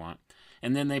things they want.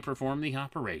 And then they perform the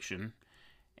operation,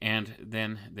 and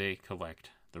then they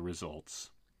collect the results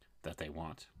that they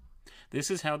want. This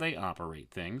is how they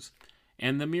operate things.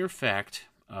 And the mere fact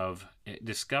of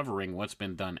discovering what's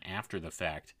been done after the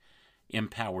fact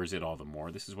empowers it all the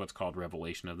more. This is what's called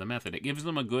revelation of the method. It gives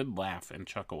them a good laugh and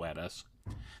chuckle at us.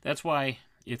 That's why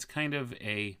it's kind of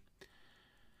a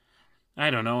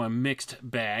mixed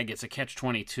bag. It's a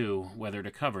catch-22 whether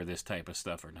to cover this type of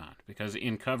stuff or not. Because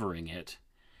in covering it,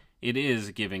 it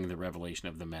is giving the revelation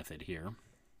of the method here.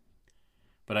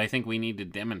 But I think we need to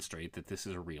demonstrate that this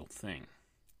is a real thing.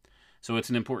 So it's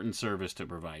an important service to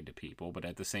provide to people, but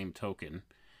at the same token,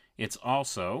 it's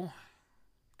also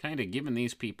kind of giving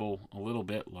these people a little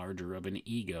bit larger of an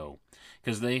ego,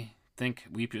 because they think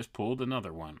we've just pulled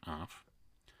another one off.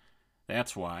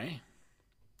 That's why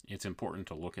it's important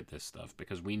to look at this stuff,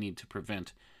 because we need to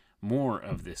prevent more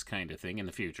of this kind of thing in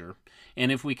the future.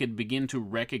 And if we could begin to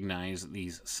recognize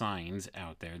these signs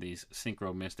out there, these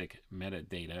synchromystic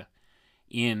metadata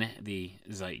in the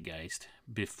zeitgeist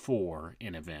before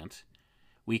an event,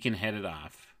 we can head it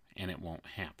off and it won't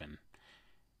happen.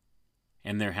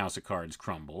 And their house of cards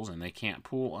crumbles and they can't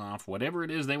pull off whatever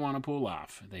it is they want to pull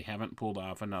off. They haven't pulled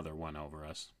off another one over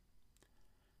us.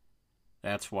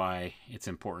 That's why it's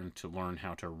important to learn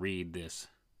how to read this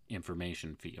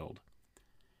information field.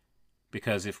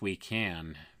 Because if we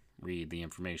can read the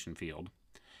information field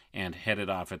and head it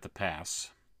off at the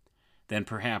pass, then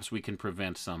perhaps we can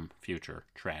prevent some future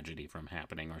tragedy from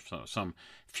happening, or some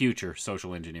future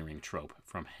social engineering trope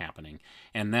from happening.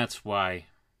 And that's why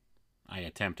I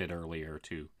attempted earlier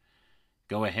to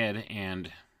go ahead and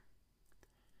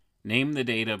name the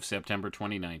date of September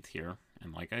 29th here.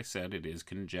 And like I said, it is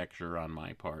conjecture on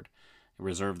my part. I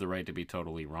reserve the right to be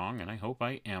totally wrong, and I hope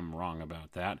I am wrong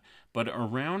about that. But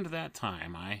around that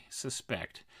time, I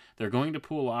suspect they're going to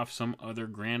pull off some other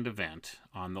grand event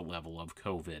on the level of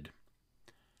COVID.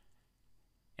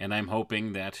 And I'm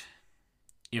hoping that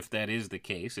if that is the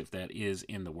case, if that is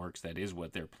in the works, that is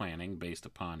what they're planning based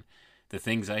upon the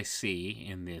things I see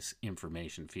in this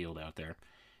information field out there.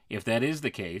 If that is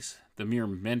the case, the mere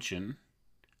mention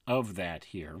of that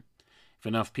here, if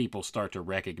enough people start to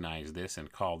recognize this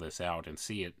and call this out and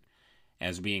see it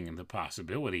as being the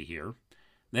possibility here,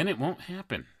 then it won't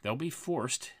happen. They'll be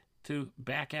forced to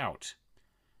back out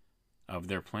of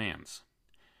their plans.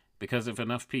 Because if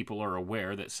enough people are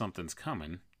aware that something's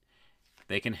coming,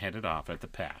 they can head it off at the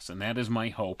pass. And that is my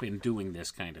hope in doing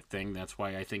this kind of thing. That's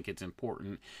why I think it's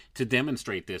important to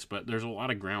demonstrate this, but there's a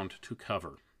lot of ground to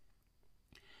cover.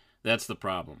 That's the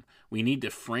problem. We need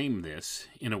to frame this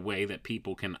in a way that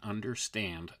people can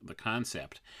understand the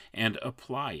concept and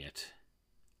apply it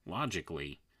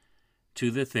logically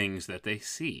to the things that they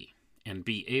see and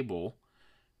be able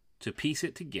to piece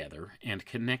it together and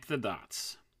connect the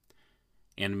dots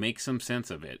and make some sense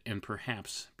of it, and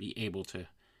perhaps be able to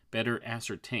better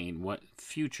ascertain what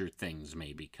future things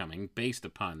may be coming based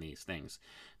upon these things.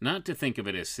 Not to think of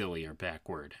it as silly or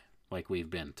backward, like we've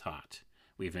been taught.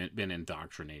 We've been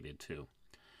indoctrinated to.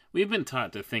 We've been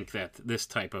taught to think that this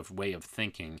type of way of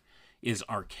thinking is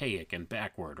archaic and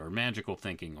backward, or magical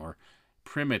thinking, or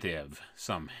primitive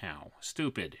somehow.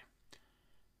 Stupid.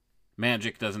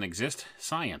 Magic doesn't exist.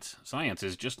 Science. Science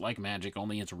is just like magic,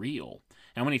 only it's real.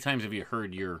 How many times have you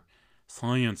heard your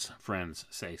science friends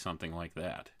say something like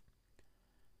that?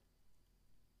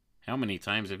 How many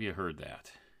times have you heard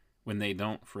that when they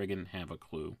don't friggin' have a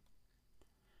clue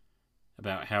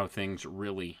about how things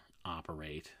really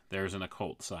operate? There's an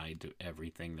occult side to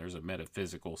everything. There's a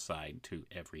metaphysical side to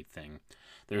everything.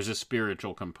 There's a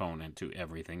spiritual component to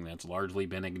everything that's largely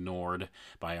been ignored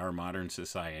by our modern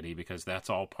society because that's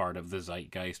all part of the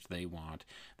zeitgeist they want.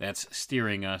 That's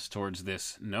steering us towards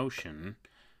this notion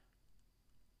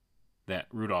that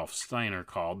Rudolf Steiner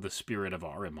called the spirit of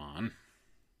Ahriman.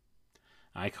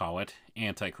 I call it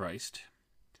Antichrist.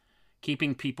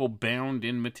 Keeping people bound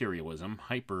in materialism,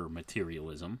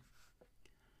 hyper-materialism.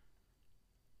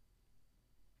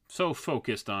 So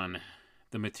focused on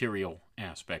the material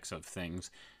aspects of things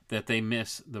that they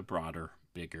miss the broader,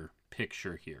 bigger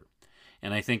picture here.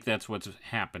 And I think that's what's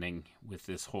happening with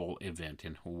this whole event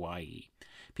in Hawaii.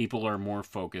 People are more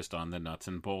focused on the nuts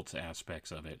and bolts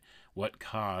aspects of it. What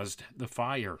caused the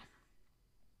fire?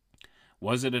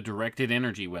 Was it a directed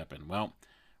energy weapon? Well,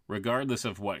 regardless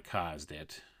of what caused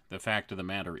it, the fact of the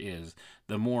matter is,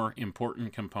 the more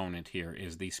important component here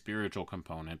is the spiritual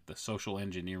component, the social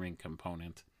engineering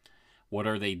component. What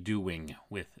are they doing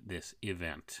with this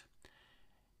event?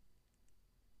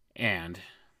 And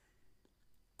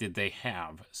did they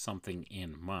have something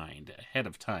in mind ahead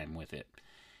of time with it?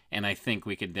 And I think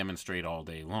we could demonstrate all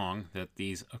day long that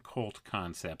these occult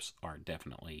concepts are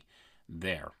definitely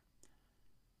there,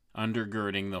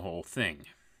 undergirding the whole thing.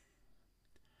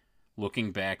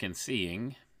 Looking back and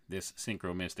seeing this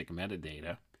synchromystic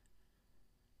metadata,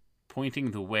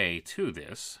 pointing the way to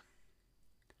this,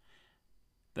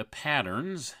 the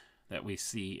patterns that we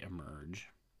see emerge,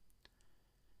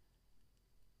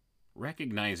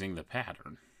 recognizing the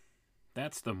pattern,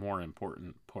 that's the more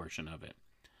important portion of it.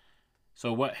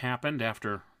 So what happened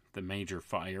after the major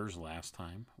fires last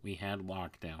time? We had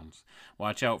lockdowns.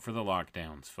 Watch out for the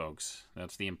lockdowns, folks.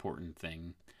 That's the important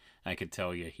thing I could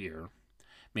tell you here.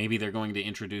 Maybe they're going to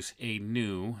introduce a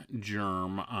new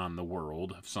germ on the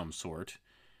world of some sort.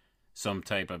 Some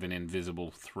type of an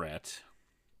invisible threat.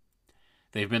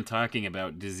 They've been talking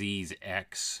about Disease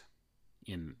X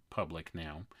in public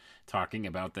now. Talking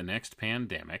about the next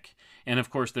pandemic. And of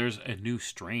course there's a new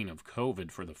strain of COVID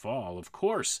for the fall. Of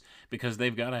course, because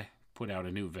they've got to put out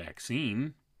a new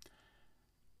vaccine.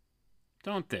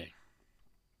 Don't they?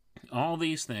 All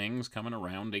these things coming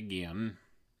around again.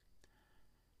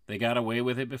 They got away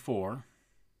with it before.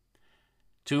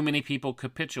 Too many people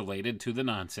capitulated to the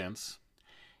nonsense.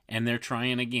 And they're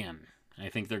trying again. I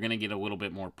think they're going to get a little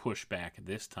bit more pushback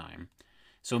this time.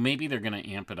 So maybe they're going to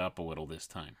amp it up a little this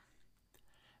time.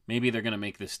 Maybe they're going to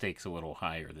make the stakes a little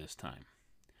higher this time.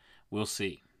 We'll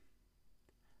see.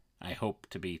 I hope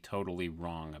to be totally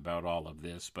wrong about all of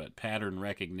this, but pattern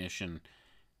recognition,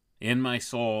 in my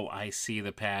soul, I see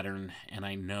the pattern, and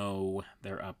I know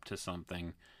they're up to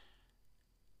something.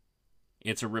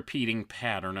 It's a repeating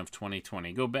pattern of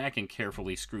 2020. Go back and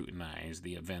carefully scrutinize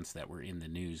the events that were in the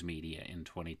news media in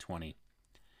 2020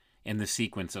 and the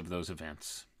sequence of those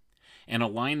events, and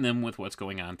align them with what's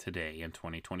going on today in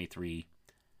 2023.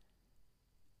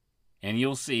 And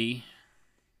you'll see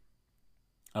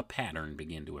a pattern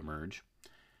begin to emerge.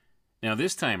 Now,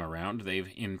 this time around,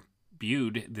 they've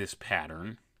imbued this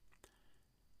pattern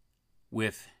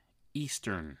with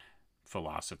Eastern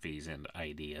philosophies and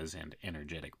ideas and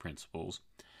energetic principles,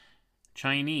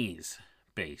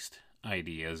 Chinese-based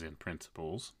ideas and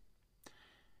principles.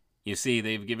 You see,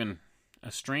 they've given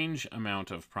a strange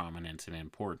amount of prominence and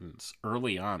importance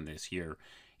early on this year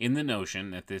in the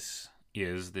notion that this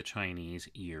is the Chinese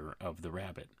year of the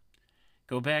rabbit.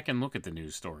 Go back and look at the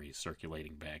news stories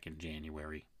circulating back in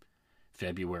January,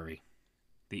 February,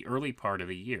 the early part of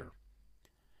the year.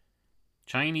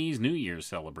 Chinese New Year's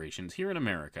celebrations here in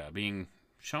America being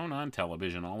shown on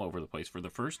television all over the place for the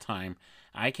first time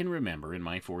I can remember in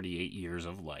my 48 years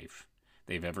of life.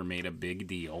 They've ever made a big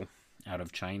deal out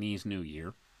of Chinese New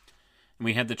Year. And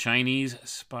we had the Chinese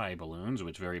spy balloons,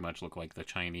 which very much look like the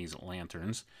Chinese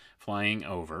lanterns, flying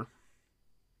over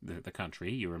the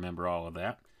country. You remember all of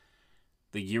that.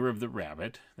 The Year of the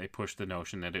Rabbit. They pushed the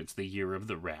notion that it's the Year of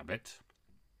the Rabbit.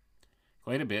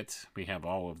 Quite a bit. We have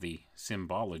all of the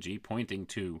symbology pointing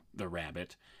to the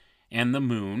rabbit and the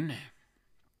moon.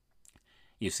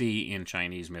 You see, in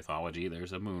Chinese mythology,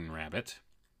 there's a moon rabbit.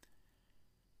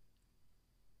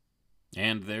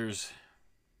 And there's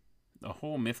a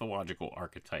whole mythological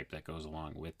archetype that goes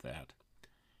along with that.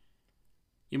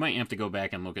 You might have to go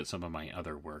back and look at some of my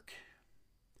other work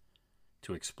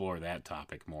to explore that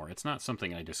topic more. It's not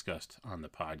something I discussed on the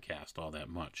podcast all that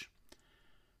much.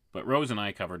 But Rose and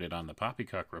I covered it on the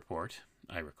Poppycock Report,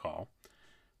 I recall.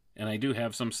 And I do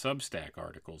have some Substack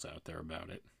articles out there about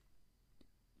it.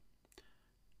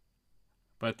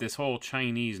 But this whole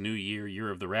Chinese New Year,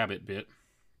 Year of the Rabbit bit,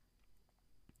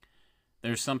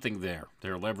 there's something there.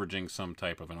 They're leveraging some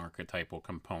type of an archetypal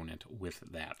component with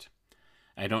that.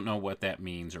 I don't know what that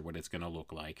means or what it's going to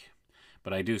look like.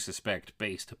 But I do suspect,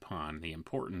 based upon the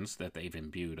importance that they've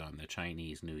imbued on the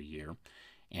Chinese New Year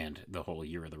and the whole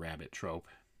Year of the Rabbit trope,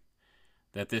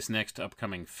 that this next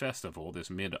upcoming festival, this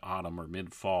mid-autumn or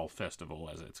mid-fall festival,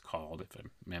 as it's called, if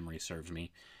memory serves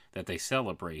me, that they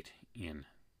celebrate in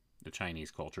the Chinese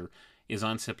culture, is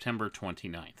on September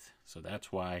 29th. So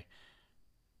that's why,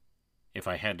 if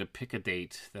I had to pick a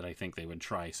date that I think they would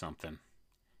try something,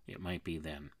 it might be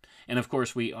then. And of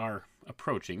course, we are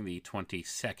approaching the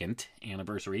 22nd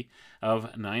anniversary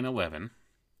of 9/11.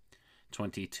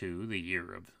 22, the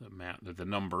year of the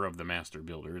number of the master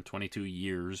builder, 22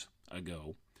 years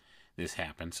ago this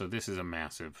happened. So this is a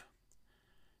massive,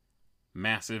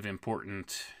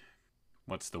 important,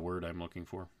 what's the word I'm looking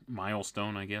for?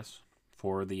 Milestone, I guess,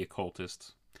 for the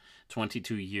occultists.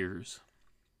 22 years.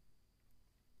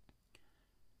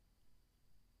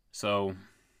 So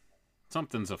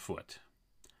something's afoot.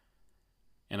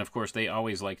 And of course, they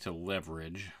always like to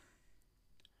leverage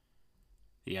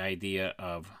the idea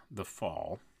of the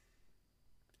fall,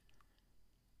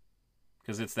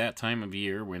 because it's that time of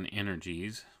year when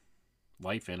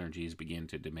life energies begin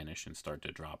to diminish and start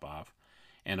to drop off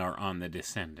and are on the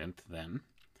descendant then.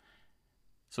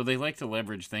 So they like to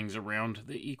leverage things around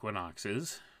the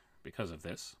equinoxes because of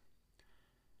this.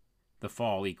 The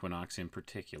fall equinox in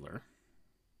particular,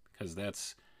 because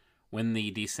that's when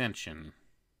the descension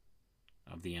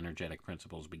of the energetic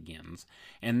principles begins.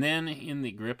 And then in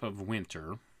the grip of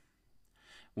winter,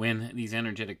 when these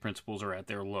energetic principles are at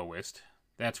their lowest,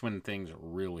 that's when things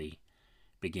really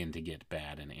begin to get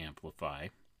bad and amplify.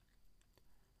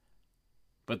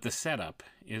 But the setup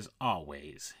is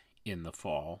always in the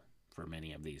fall for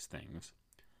many of these things.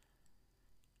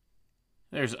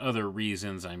 There's other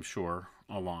reasons, I'm sure,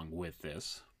 along with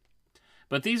this.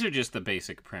 But these are just the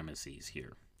basic premises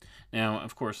here. Now,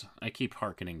 of course, I keep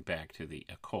hearkening back to the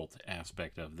occult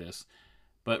aspect of this,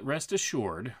 but rest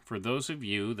assured, for those of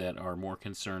you that are more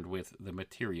concerned with the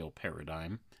material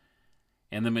paradigm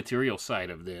and the material side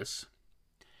of this,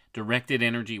 directed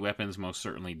energy weapons most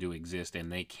certainly do exist, and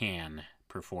they can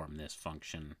perform this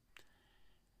function.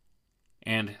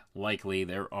 And likely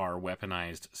there are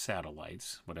weaponized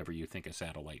satellites, whatever you think a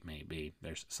satellite may be.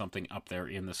 There's something up there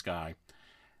in the sky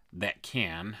that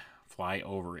can fly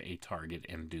over a target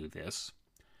and do this.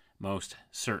 Most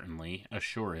certainly,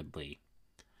 assuredly.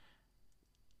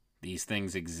 These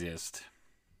things exist.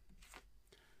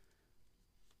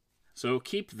 So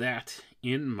keep that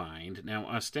in mind. Now,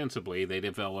 ostensibly, they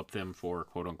developed them for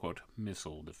quote-unquote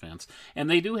missile defense. And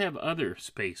they do have other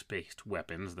space-based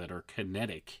weapons that are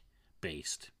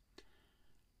kinetic-based.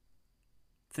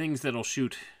 Things that'll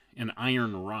shoot an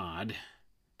iron rod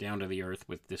down to the Earth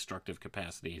with destructive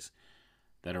capacities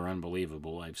that are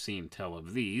unbelievable. I've seen tell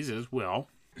of these as well.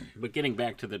 But getting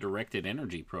back to the directed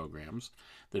energy programs,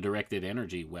 the directed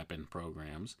energy weapon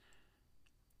programs,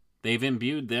 they've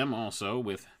imbued them also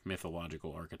with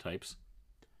mythological archetypes.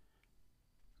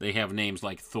 They have names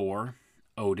like Thor,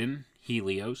 Odin,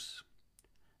 Helios.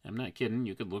 I'm not kidding.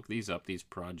 You could look these up. These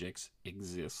projects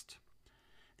exist.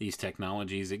 These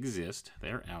technologies exist.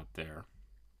 They're out there.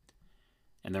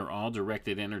 And they're all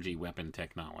directed energy weapon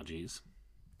technologies.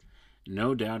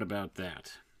 No doubt about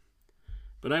that.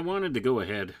 But I wanted to go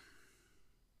ahead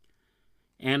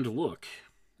and look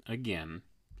again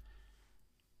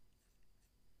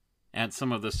at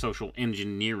some of the social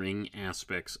engineering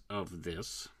aspects of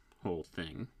this whole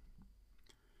thing.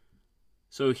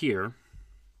 So here,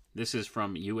 this is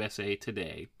from USA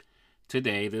Today.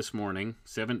 Today, this morning,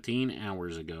 17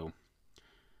 hours ago.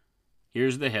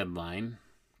 Here's the headline,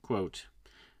 quote,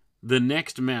 "The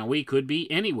next Maui could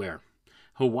be anywhere.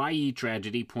 Hawaii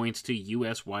tragedy points to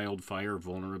U.S. wildfire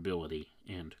vulnerability,"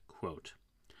 end quote.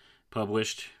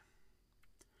 Published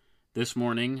this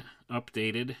morning,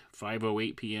 updated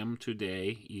 5:08 p.m.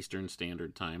 today, Eastern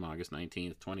Standard Time, August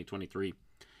 19th, 2023.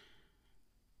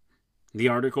 The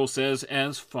article says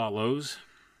as follows: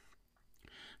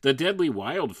 "The deadly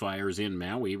wildfires in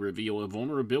Maui reveal a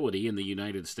vulnerability in the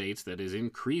United States that is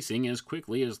increasing as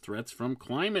quickly as threats from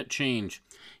climate change.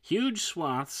 Huge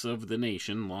swaths of the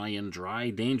nation lie in dry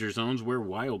danger zones where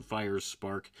wildfires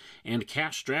spark, and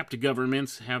cash-strapped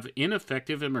governments have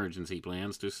ineffective emergency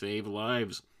plans to save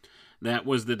lives. That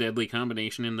was the deadly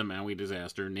combination in the Maui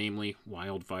disaster, namely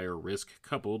wildfire risk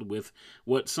coupled with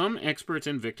what some experts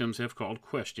and victims have called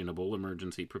questionable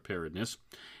emergency preparedness,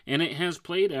 and it has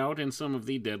played out in some of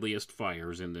the deadliest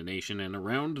fires in the nation and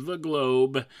around the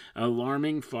globe,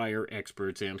 alarming fire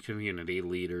experts and community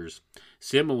leaders.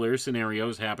 Similar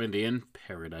scenarios happened in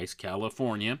Paradise,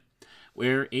 California,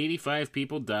 where 85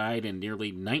 people died and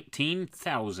nearly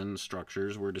 19,000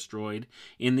 structures were destroyed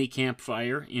in the Camp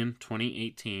Fire in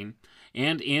 2018,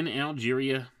 and in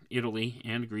Algeria, Italy,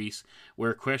 and Greece,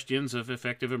 where questions of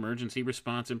effective emergency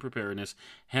response and preparedness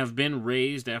have been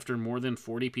raised after more than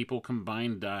 40 people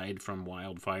combined died from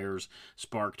wildfires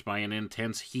sparked by an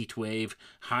intense heat wave,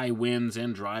 high winds,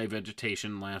 and dry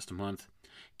vegetation last month.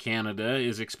 Canada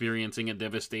is experiencing a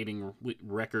devastating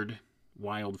record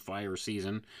wildfire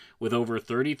season, with over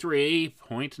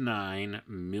 33.9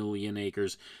 million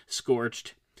acres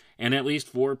scorched and at least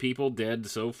 4 people dead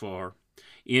so far.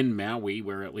 In Maui,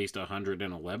 where at least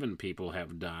 111 people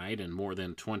have died and more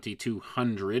than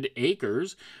 2,200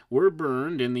 acres were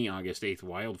burned in the August 8th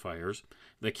wildfires,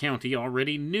 the county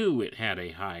already knew it had a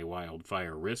high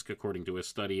wildfire risk, according to a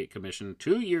study it commissioned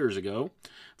 2 years ago,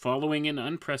 following an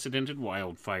unprecedented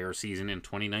wildfire season in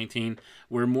 2019,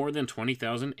 where more than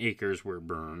 20,000 acres were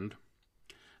burned.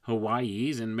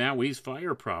 Hawaii's and Maui's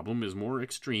fire problem is more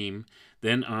extreme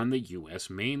than on the U.S.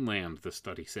 mainland, the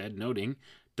study said, noting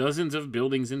dozens of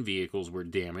buildings and vehicles were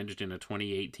damaged in a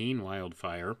 2018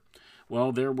 wildfire.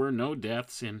 While there were no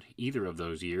deaths in either of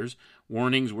those years,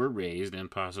 warnings were raised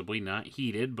and possibly not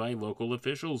heeded by local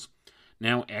officials.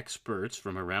 Now experts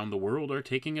from around the world are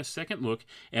taking a second look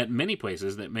at many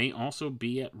places that may also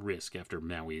be at risk after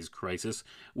Maui's crisis,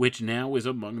 which now is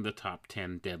among the top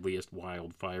 10 deadliest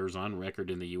wildfires on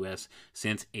record in the U.S.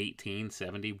 since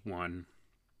 1871.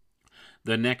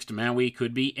 "The next Maui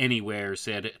could be anywhere,"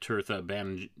 said Tirtha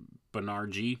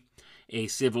Banerjee, a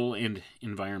civil and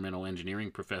environmental engineering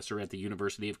professor at the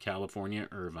University of California,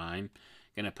 Irvine.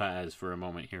 Gonna pause for a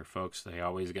moment here, folks. They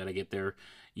always got to get their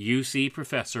UC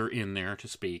professor in there to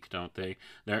speak, don't they?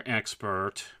 They're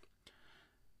expert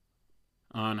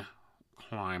on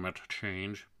climate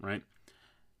change, right?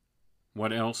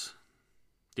 What else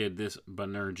did this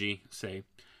Banerjee say?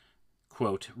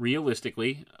 Quote,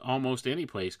 "Realistically, almost any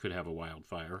place could have a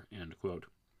wildfire," end quote.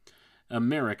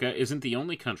 America isn't the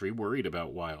only country worried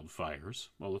about wildfires.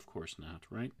 Well, of course not,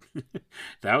 right?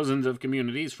 Thousands of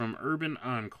communities from urban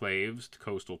enclaves to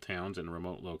coastal towns and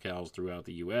remote locales throughout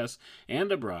the U.S.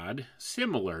 and abroad,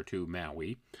 similar to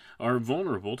Maui, are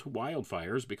vulnerable to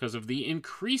wildfires because of the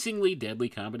increasingly deadly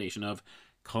combination of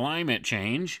climate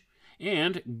change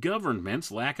and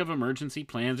government's lack of emergency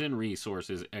plans and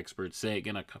resources, experts say.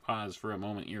 Gonna pause for a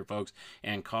moment here, folks,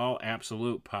 and call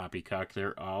absolute poppycock.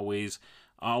 They're always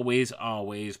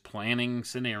planning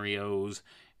scenarios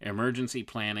Emergency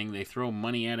planning, they throw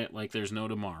money at it like there's no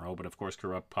tomorrow, but of course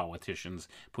corrupt politicians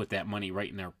put that money right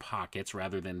in their pockets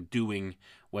rather than doing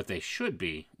what they should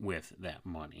be with that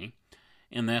money.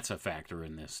 And that's a factor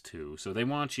in this too. So they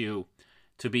want you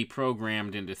to be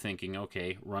programmed into thinking,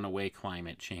 okay, runaway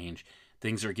climate change.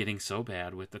 Things are getting so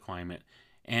bad with the climate.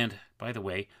 And by the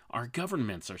way, our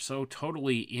governments are so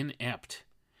totally inept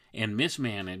and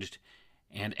mismanaged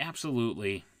and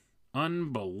absolutely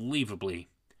unbelievably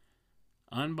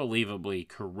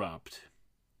corrupt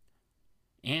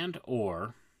and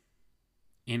or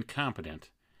incompetent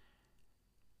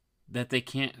that they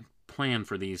can't plan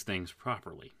for these things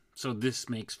properly. So this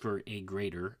makes for a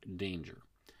greater danger.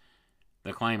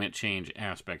 The climate change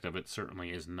aspect of it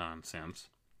certainly is nonsense.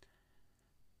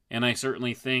 And I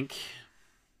certainly think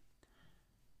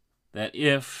that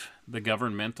if the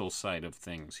governmental side of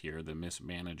things here, the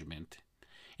mismanagement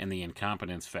and the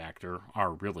incompetence factor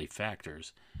are really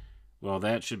factors, well,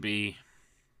 that should be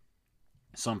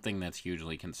something that's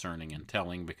hugely concerning and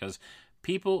telling, because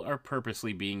people are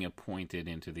purposely being appointed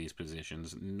into these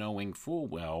positions knowing full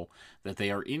well that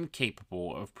they are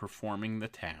incapable of performing the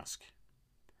task.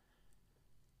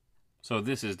 So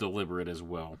this is deliberate as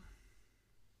well.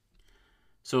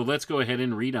 So let's go ahead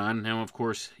and read on. Now, of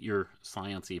course, your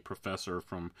sciencey professor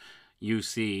from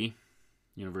UC,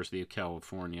 University of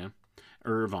California,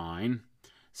 Irvine,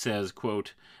 says,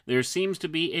 quote, "There seems to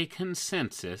be a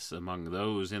consensus among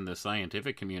those in the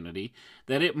scientific community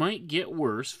that it might get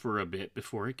worse for a bit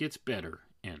before it gets better,"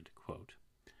 end quote.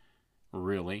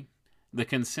 Really? The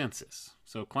consensus.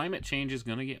 So climate change is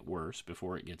going to get worse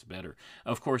before it gets better.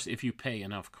 Of course, if you pay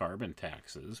enough carbon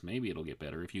taxes, maybe it'll get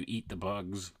better. If you eat the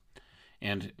bugs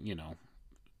and,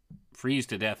 freeze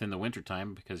to death in the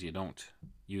wintertime because you don't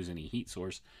use any heat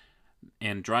source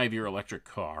and drive your electric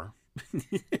car,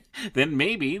 then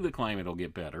maybe the climate will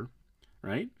get better,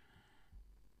 right?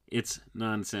 It's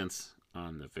nonsense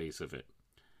on the face of it.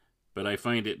 But I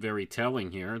find it very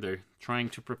telling here. They're trying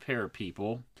to prepare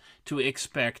people to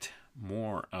expect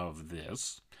more of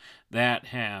this. That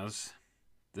has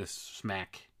the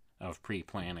smack of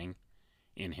pre-planning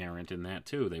inherent in that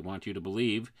too. They want you to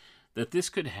believe that this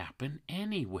could happen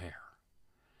anywhere.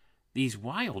 These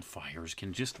wildfires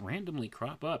can just randomly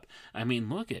crop up. I mean,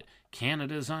 look at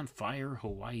Canada's on fire,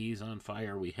 Hawaii's on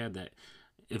fire. We had that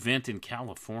event in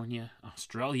California.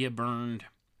 Australia burned.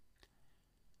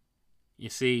 You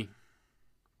see,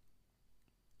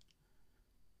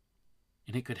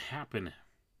 and it could happen.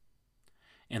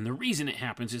 And the reason it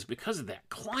happens is because of that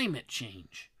climate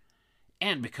change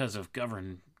and because of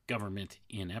government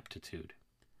ineptitude.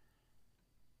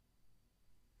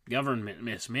 Government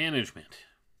mismanagement.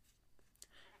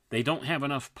 They don't have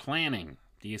enough planning.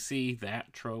 Do you see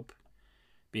that trope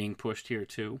being pushed here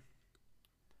too?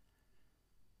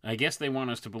 I guess they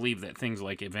want us to believe that things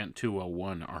like Event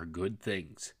 201 are good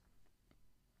things.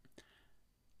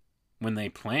 When they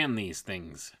plan these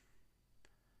things,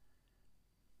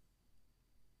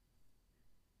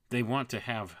 they want to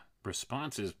have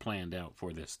responses planned out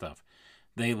for this stuff.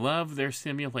 They love their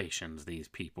simulations, these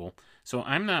people. So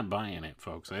I'm not buying it,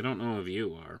 folks. I don't know if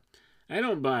you are. I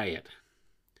don't buy it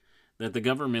that the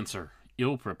governments are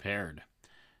ill-prepared.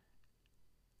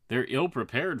 They're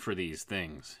ill-prepared for these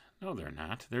things. No, they're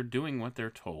not. They're doing what they're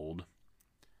told.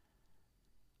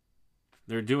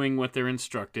 They're doing what they're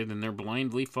instructed, and they're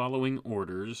blindly following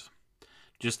orders.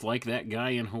 Just like that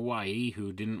guy in Hawaii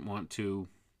who didn't want to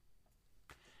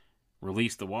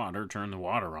release the water, turn the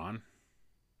water on.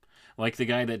 Like the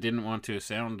guy that didn't want to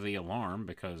sound the alarm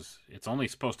because it's only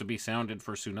supposed to be sounded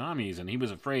for tsunamis, and he was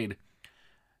afraid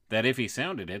that if he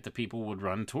sounded it, the people would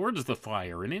run towards the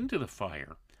fire and into the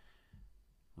fire.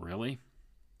 Really?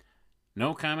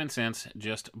 No common sense,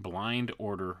 just blind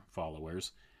order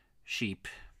followers. Sheep.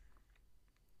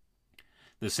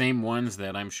 The same ones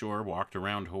that I'm sure walked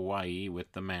around Hawaii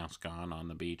with the mask on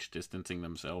the beach, distancing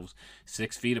themselves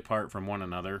 6 feet apart from one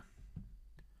another.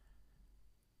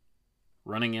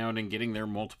 Running out and getting their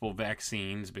multiple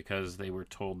vaccines because they were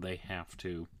told they have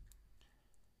to.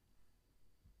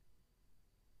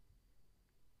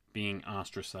 Being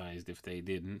ostracized if they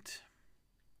didn't.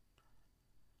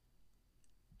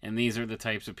 And these are the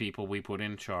types of people we put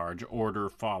in charge. Order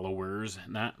followers,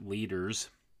 not leaders.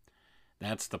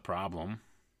 That's the problem.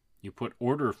 You put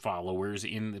order followers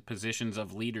in the positions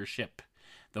of leadership.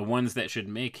 The ones that should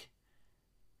make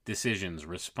decisions,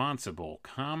 responsible,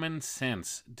 common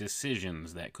sense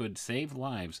decisions that could save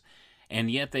lives,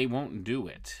 and yet they won't do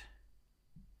it.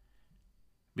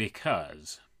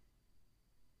 Because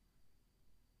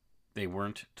they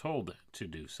weren't told to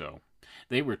do so.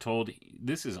 They were told,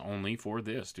 this is only for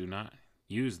this. Do not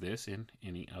use this in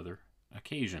any other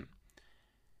occasion.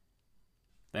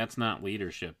 That's not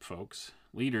leadership, folks.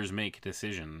 Leaders make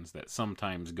decisions that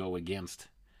sometimes go against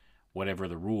whatever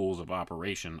the rules of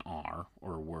operation are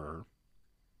or were,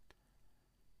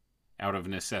 out of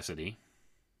necessity,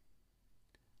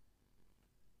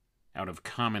 out of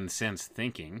common sense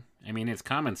thinking. I mean, it's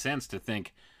common sense to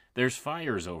think there's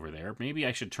fires over there. Maybe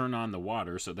I should turn on the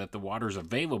water so that the water's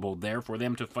available there for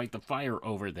them to fight the fire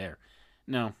over there.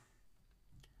 No.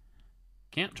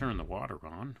 Can't turn the water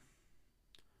on.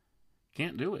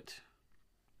 Can't do it.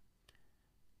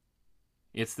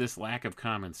 It's this lack of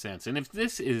common sense. And if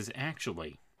this is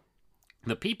actually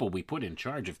the people we put in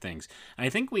charge of things, I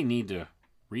think we need to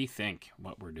rethink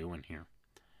what we're doing here.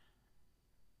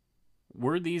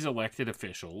 Were these elected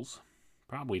officials?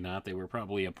 Probably not. They were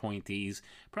probably appointees.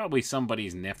 Probably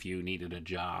somebody's nephew needed a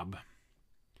job.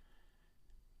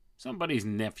 Somebody's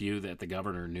nephew that the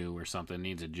governor knew or something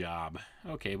needs a job.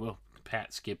 Okay, well,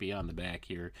 pat Skippy on the back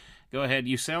here. Go ahead.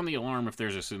 You sound the alarm if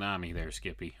there's a tsunami there,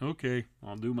 Skippy. Okay,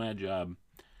 I'll do my job.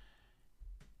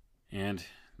 And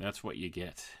that's what you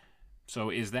get. So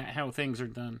is that how things are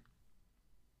done?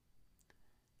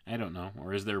 I don't know.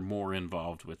 Or is there more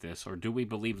involved with this? Or do we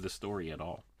believe the story at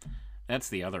all? That's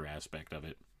the other aspect of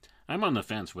it. I'm on the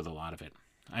fence with a lot of it.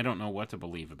 I don't know what to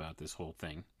believe about this whole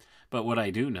thing. But what I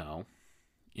do know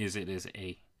is it is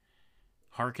a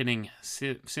hearkening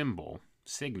signal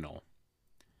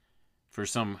for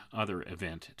some other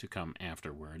event to come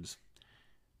afterwards.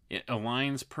 It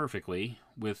aligns perfectly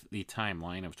with the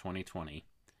timeline of 2020,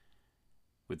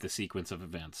 with the sequence of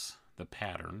events, the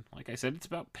pattern. Like I said, it's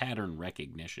about pattern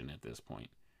recognition at this point.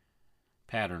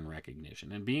 Pattern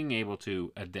recognition, and being able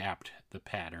to adapt the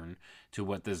pattern to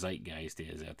what the zeitgeist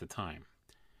is at the time.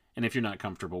 And if you're not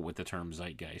comfortable with the term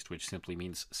zeitgeist, which simply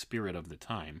means spirit of the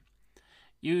time,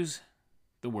 use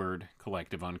the word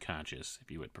collective unconscious,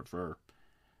 if you would prefer.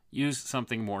 Use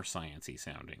something more sciencey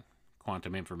sounding.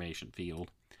 Quantum information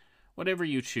field. Whatever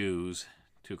you choose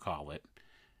to call it.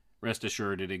 Rest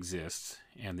assured it exists,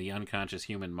 and the unconscious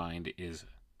human mind is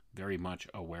very much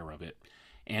aware of it,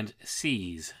 and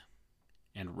sees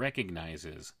and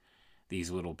recognizes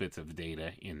these little bits of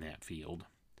data in that field.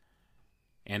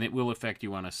 And it will affect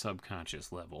you on a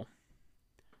subconscious level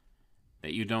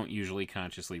that you don't usually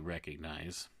consciously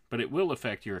recognize, but it will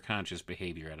affect your conscious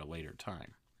behavior at a later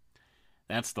time.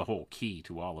 That's the whole key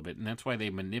to all of it, and that's why they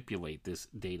manipulate this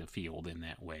data field in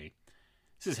that way.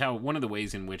 This is how one of the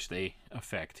ways in which they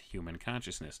affect human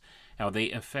consciousness, how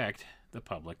they affect the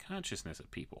public consciousness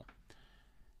of people,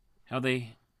 how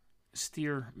they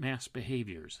steer mass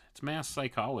behaviors. It's mass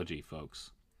psychology,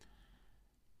 folks.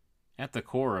 At the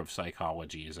core of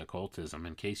psychology is occultism.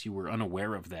 In case you were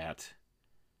unaware of that,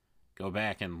 go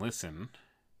back and listen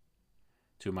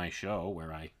to my show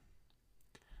where I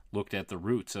looked at the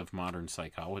roots of modern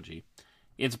psychology.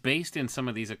 It's based in some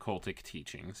of these occultic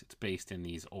teachings. It's based in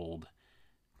these old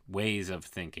ways of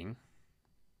thinking.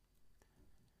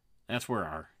 That's where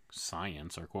our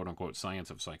science, our quote-unquote science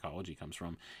of psychology comes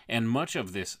from. And much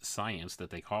of this science that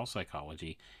they call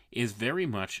psychology is very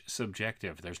much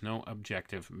subjective. There's no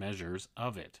objective measures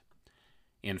of it.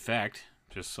 In fact,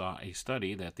 just saw a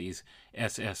study that these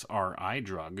SSRI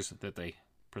drugs that they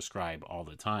prescribe all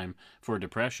the time for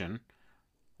depression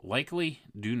likely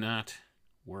do not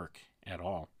work at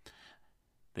all.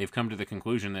 They've come to the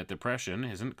conclusion that depression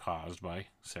isn't caused by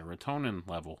serotonin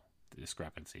level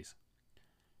discrepancies.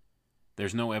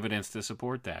 There's no evidence to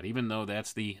support that, even though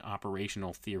that's the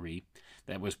operational theory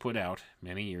that was put out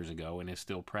many years ago and is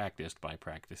still practiced by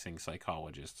practicing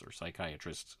psychologists or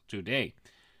psychiatrists today.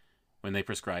 When they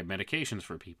prescribe medications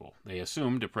for people, they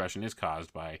assume depression is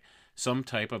caused by some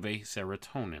type of a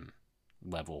serotonin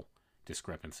level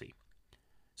discrepancy.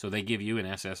 So they give you an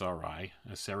SSRI,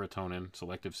 a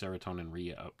selective serotonin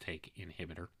reuptake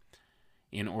inhibitor,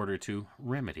 in order to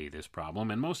remedy this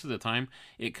problem. And most of the time,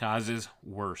 it causes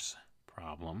worse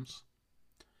problems.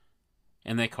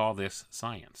 And they call this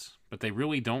science. But they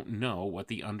really don't know what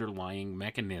the underlying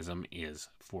mechanism is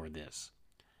for this.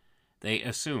 They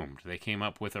assumed, they came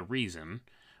up with a reason.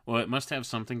 Well, it must have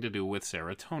something to do with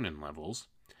serotonin levels.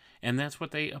 And that's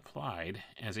what they applied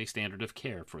as a standard of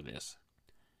care for this.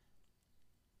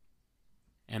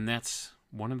 And that's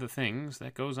one of the things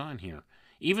that goes on here.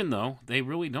 Even though they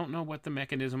really don't know what the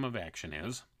mechanism of action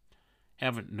is,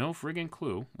 have no friggin'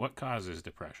 clue what causes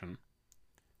depression,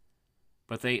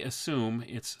 but they assume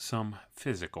it's some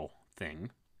physical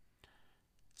thing,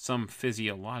 some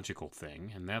physiological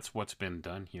thing, and that's what's been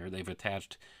done here. They've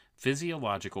attached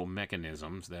physiological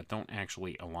mechanisms that don't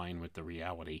actually align with the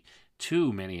reality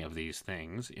to many of these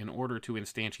things in order to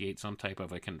instantiate some type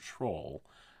of a control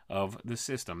of the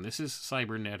system. This is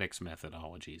cybernetics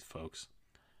methodologies, folks.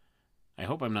 I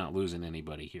hope I'm not losing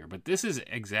anybody here, but this is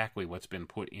exactly what's been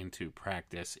put into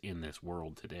practice in this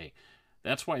world today.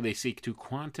 That's why they seek to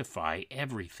quantify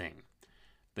everything.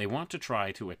 They want to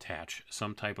try to attach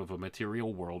some type of a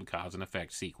material world cause and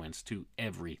effect sequence to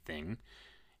everything,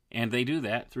 and they do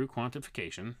that through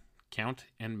quantification, count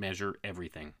and measure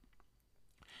everything.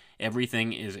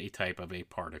 Everything is a type of a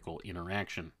particle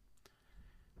interaction.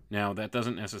 Now, that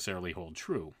doesn't necessarily hold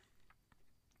true,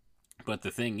 but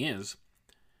the thing is,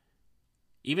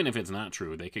 even if it's not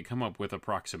true, they could come up with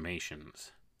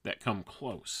approximations that come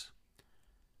close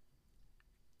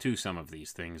to some of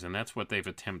these things, and that's what they've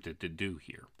attempted to do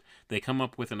here. They come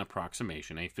up with an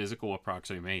approximation, a physical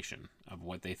approximation of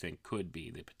what they think could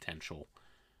be the potential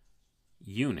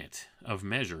unit of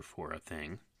measure for a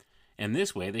thing, and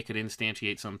this way they could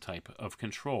instantiate some type of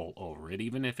control over it.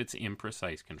 Even if it's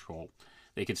imprecise control,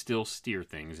 they could still steer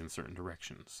things in certain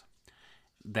directions.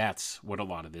 That's what a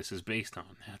lot of this is based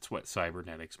on. That's what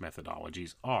cybernetics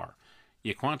methodologies are.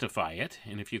 You quantify it,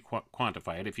 and if you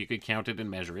quantify it, if you could count it and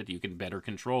measure it, you could better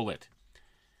control it.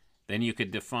 Then you could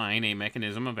define a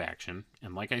mechanism of action,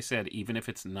 and like I said, even if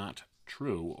it's not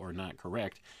true or not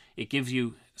correct, it gives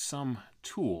you some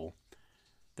tool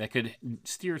that could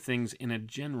steer things in a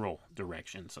general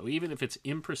direction. So even if it's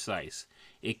imprecise,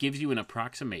 it gives you an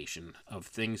approximation of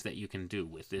things that you can do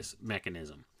with this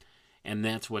mechanism. And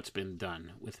that's what's been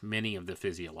done with many of the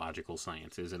physiological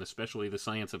sciences, and especially the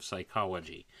science of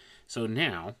psychology. So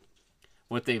now,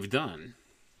 what they've done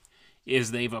is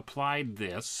they've applied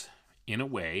this in a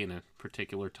way, in a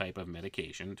particular type of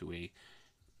medication, to a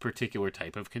particular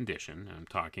type of condition. I'm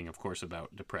talking, of course,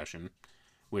 about depression,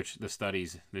 which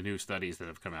the new studies that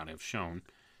have come out have shown.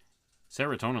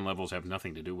 Serotonin levels have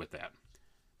nothing to do with that.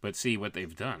 But see, what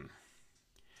they've done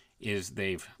is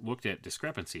they've looked at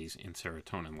discrepancies in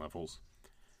serotonin levels,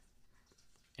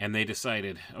 and they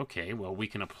decided, okay, well, we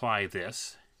can apply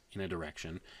this in a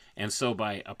direction, and so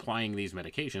by applying these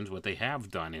medications, what they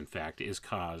have done, in fact, is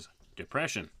cause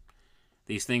depression.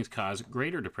 These things cause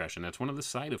greater depression. That's one of the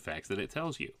side effects that it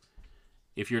tells you.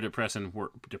 If your depression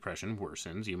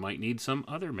worsens, you might need some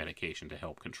other medication to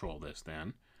help control this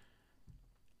then.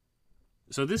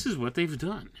 So this is what they've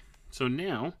done. So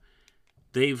now,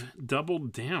 they've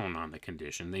doubled down on the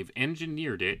condition. They've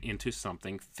engineered it into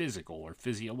something physical or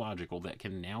physiological that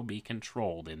can now be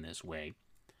controlled in this way.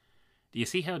 Do you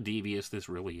see how devious this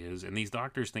really is? And these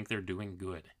doctors think they're doing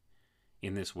good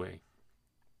in this way.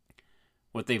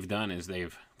 What they've done is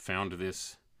they've found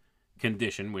this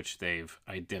condition, which they've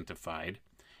identified,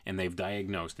 and they've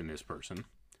diagnosed in this person.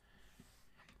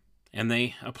 And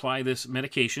they apply this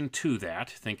medication to that,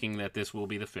 thinking that this will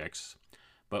be the fix.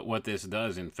 But what this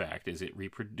does, in fact, is it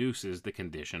reproduces the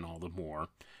condition all the more,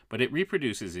 but it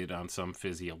reproduces it on some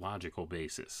physiological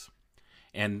basis.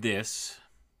 And this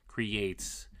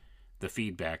creates the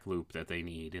feedback loop that they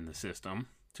need in the system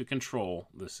to control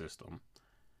the system.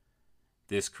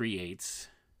 This creates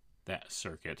that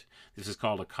circuit. This is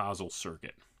called a causal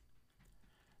circuit.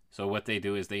 So what they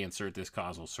do is they insert this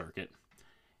causal circuit,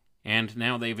 and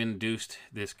now they've induced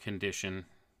this condition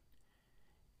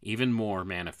even more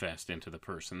manifest into the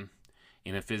person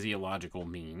in a physiological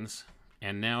means,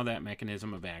 and now that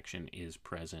mechanism of action is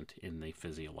present in the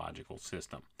physiological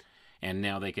system, and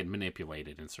now they can manipulate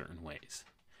it in certain ways.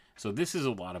 So this is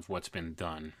a lot of what's been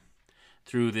done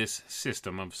through this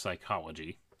system of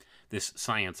psychology, this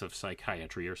science of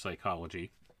psychiatry or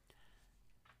psychology,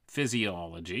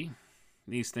 physiology.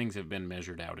 These things have been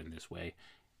measured out in this way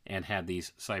and had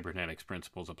these cybernetics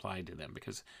principles applied to them,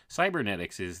 because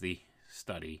cybernetics is the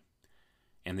study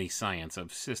and the science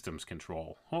of systems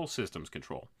control, whole systems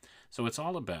control. So it's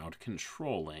all about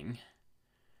controlling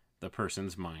the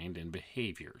person's mind and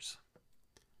behaviors.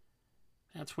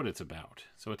 That's what it's about.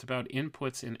 So it's about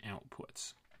inputs and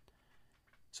outputs.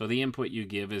 So the input you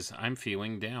give is, I'm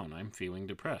feeling down, I'm feeling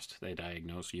depressed. They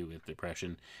diagnose you with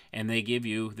depression, and they give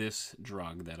you this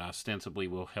drug that ostensibly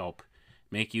will help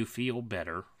make you feel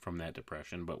better from that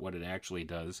depression, but what it actually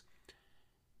does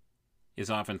is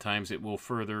oftentimes it will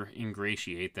further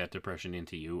ingratiate that depression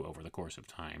into you over the course of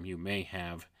time. You may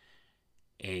have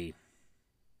a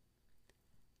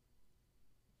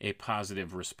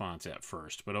positive response at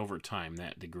first, but over time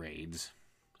that degrades.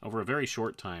 Over a very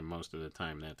short time, most of the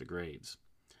time, that degrades.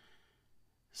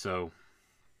 So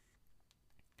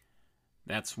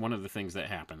that's one of the things that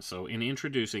happens. So in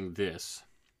introducing this,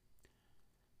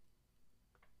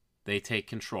 they take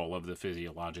control of the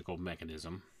physiological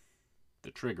mechanism,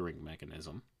 the triggering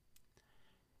mechanism,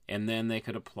 and then they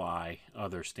could apply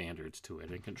other standards to it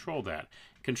and control that.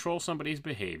 Control somebody's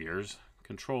behaviors,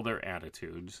 control their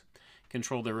attitudes,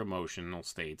 control their emotional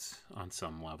states on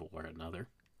some level or another,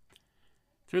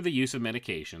 through the use of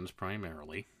medications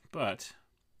primarily, but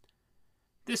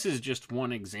this is just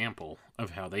one example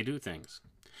of how they do things.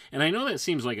 And I know that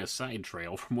seems like a side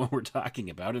trail from what we're talking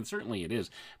about, and certainly it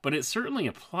is, but it certainly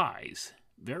applies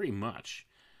very much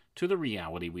to the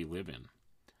reality we live in.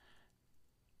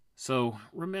 So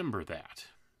remember that.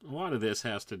 A lot of this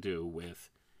has to do with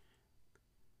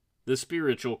the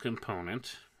spiritual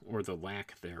component, or the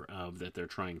lack thereof, that they're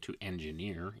trying to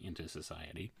engineer into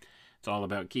society. It's all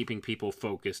about keeping people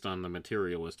focused on the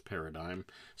materialist paradigm.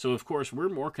 So, of course, we're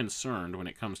more concerned when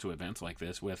it comes to events like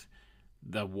this with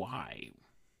the why,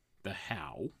 the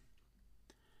how,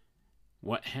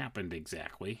 what happened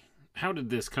exactly, how did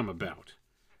this come about?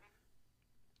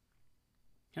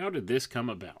 How did this come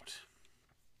about?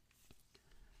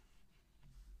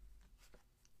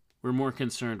 We're more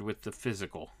concerned with the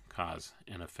physical cause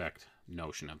and effect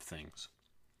notion of things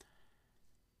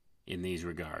in these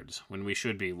regards, when we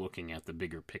should be looking at the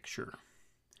bigger picture.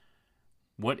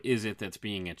 What is it that's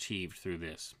being achieved through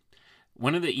this?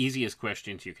 One of the easiest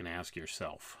questions you can ask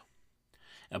yourself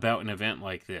about an event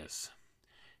like this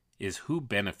is, who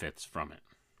benefits from it?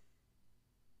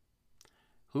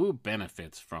 Who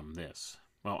benefits from this?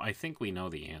 Well, I think we know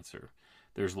the answer.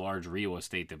 There's large real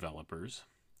estate developers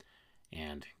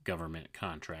and government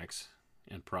contracts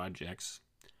and projects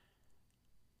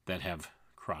that have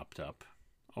cropped up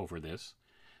over this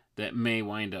that may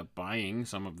wind up buying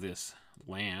some of this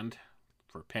land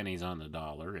for pennies on the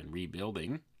dollar and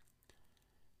rebuilding.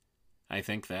 I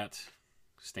think that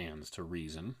stands to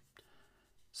reason.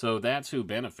 So that's who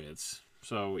benefits.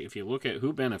 So if you look at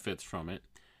who benefits from it,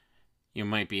 you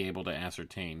might be able to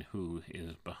ascertain who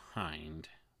is behind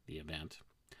the event,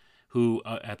 who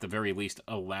at the very least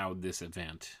allowed this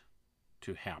event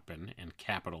to happen and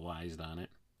capitalized on it.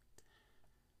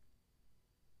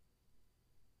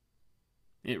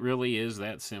 It really is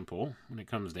that simple when it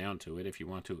comes down to it, if you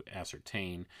want to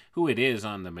ascertain who it is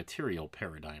on the material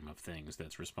paradigm of things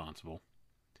that's responsible.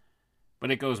 But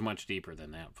it goes much deeper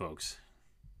than that, folks.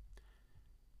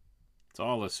 It's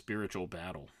all a spiritual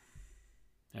battle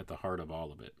at the heart of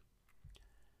all of it.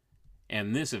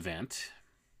 And this event,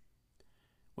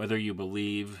 whether you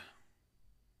believe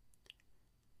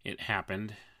it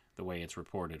happened the way it's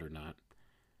reported or not,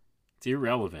 it's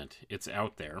irrelevant. It's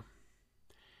out there.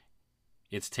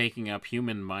 It's taking up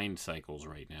human mind cycles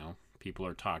right now. People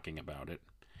are talking about it.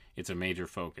 It's a major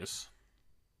focus.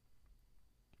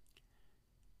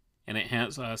 And it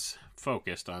has us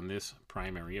focused on this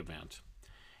primary event.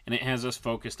 And it has us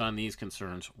focused on these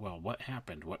concerns. Well, what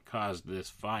happened? What caused this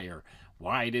fire?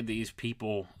 Why did these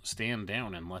people stand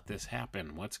down and let this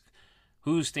happen?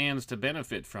 Who stands to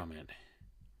benefit from it?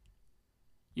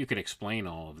 You could explain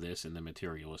all of this in the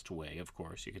materialist way, of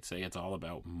course. You could say it's all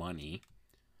about money.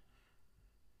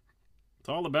 It's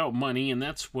all about money, and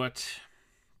that's what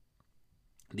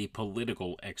the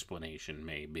political explanation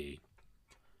may be.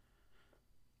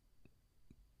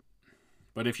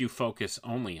 But if you focus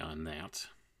only on that,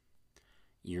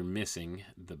 you're missing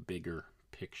the bigger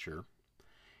picture.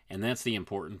 And that's the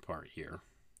important part here.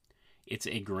 It's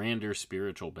a grander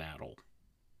spiritual battle.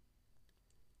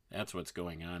 That's what's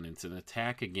going on. It's an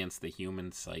attack against the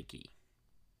human psyche.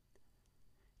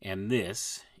 And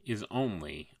this is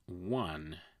only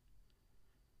one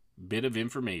bit of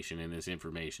information in this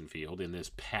information field, in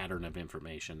this pattern of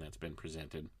information that's been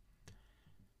presented,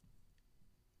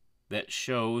 that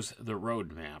shows the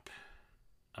roadmap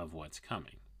of what's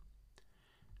coming.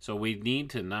 So we need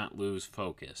to not lose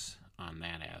focus on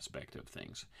that aspect of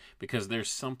things, because there's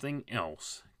something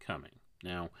else coming.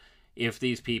 Now, if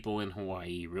these people in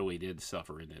Hawaii really did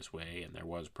suffer in this way, and there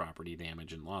was property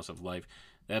damage and loss of life,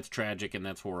 that's tragic and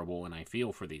that's horrible, and I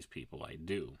feel for these people, I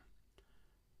do.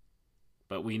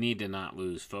 But we need to not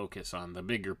lose focus on the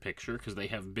bigger picture, because they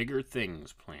have bigger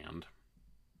things planned.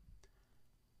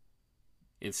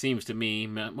 It seems to me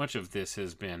much of this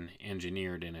has been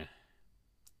engineered in a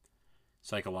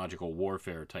psychological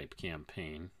warfare type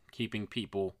campaign, keeping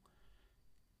people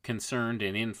concerned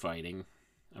and infighting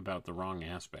about the wrong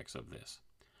aspects of this.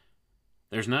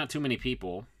 There's not too many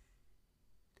people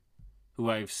who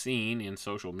I've seen in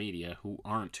social media who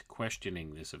aren't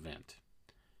questioning this event.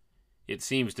 It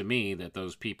seems to me that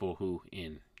those people who,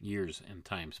 in years and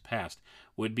times past,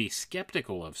 would be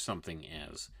skeptical of something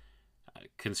as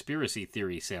conspiracy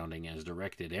theory sounding as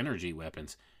directed energy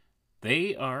weapons,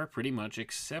 they are pretty much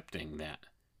accepting that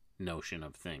notion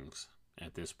of things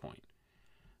at this point.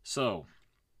 So,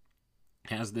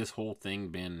 has this whole thing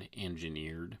been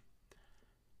engineered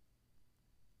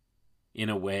in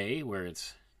a way where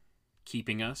it's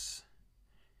keeping us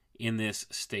in this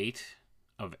state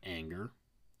of anger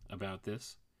about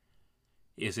this?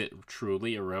 Is it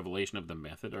truly a revelation of the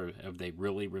method, or have they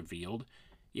really revealed,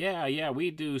 yeah, we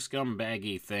do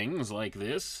scumbaggy things like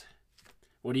this?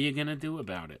 What are you going to do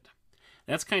about it?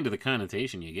 That's kind of the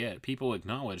connotation you get. People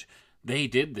acknowledge they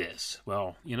did this.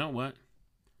 Well, you know what?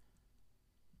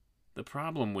 The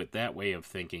problem with that way of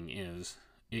thinking is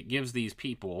it gives these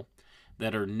people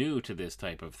that are new to this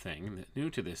type of thing, new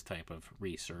to this type of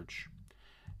research,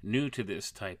 new to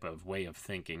this type of way of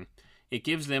thinking, it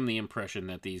gives them the impression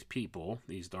that these people,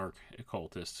 these dark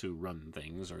occultists who run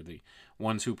things, or the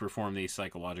ones who perform these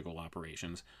psychological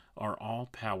operations, are all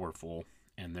powerful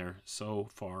and they're so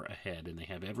far ahead and they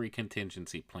have every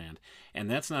contingency planned.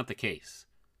 And that's not the case.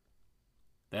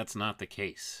 That's not the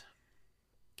case.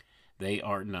 They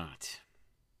are not.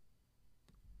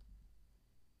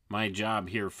 My job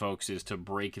here, folks, is to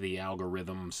break the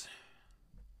algorithms.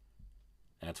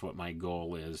 That's what my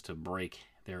goal is, to break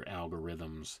their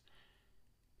algorithms.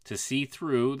 To see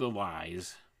through the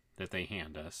lies that they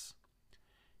hand us.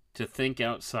 To think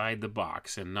outside the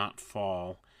box and not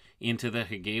fall into the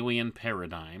Hegelian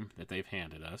paradigm that they've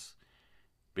handed us.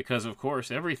 Because, of course,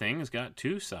 everything's got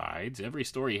two sides. Every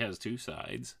story has two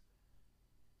sides.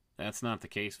 That's not the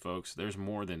case, folks. There's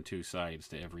more than two sides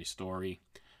to every story.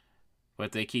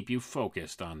 But they keep you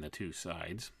focused on the two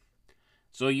sides.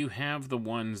 So you have the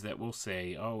ones that will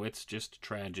say, oh, it's just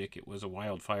tragic. It was a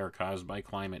wildfire caused by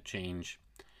climate change.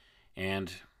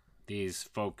 And these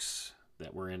folks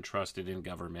that were entrusted in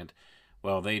government,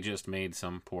 well, they just made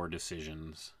some poor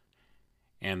decisions.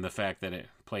 And the fact that it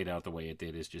played out the way it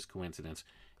did is just coincidence.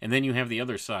 And then you have the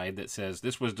other side that says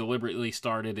this was deliberately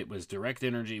started. It was direct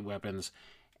energy weapons.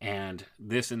 And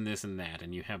this and this and that.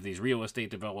 And you have these real estate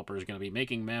developers going to be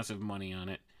making massive money on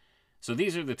it. So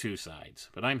these are the two sides.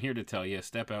 But I'm here to tell you,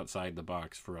 step outside the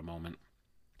box for a moment.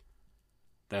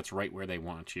 That's right where they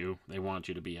want you. They want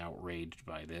you to be outraged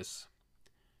by this.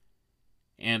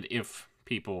 And if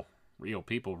people, real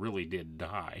people, really did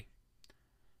die,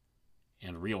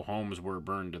 and real homes were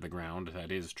burned to the ground,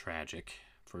 that is tragic,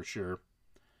 for sure.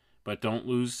 But don't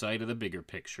lose sight of the bigger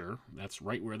picture. That's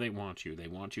right where they want you. They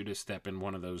want you to step in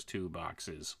one of those two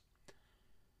boxes.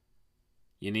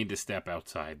 You need to step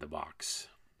outside the box.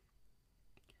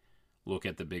 Look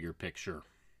at the bigger picture.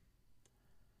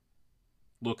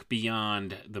 Look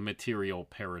beyond the material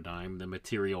paradigm, the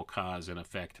material cause and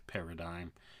effect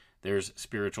paradigm. There's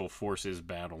spiritual forces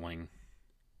battling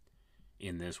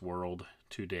in this world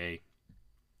today.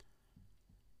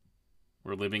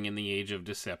 We're living in the age of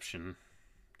deception.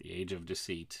 The age of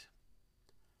deceit.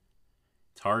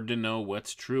 It's hard to know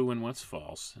what's true and what's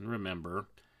false. And remember,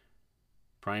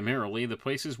 primarily the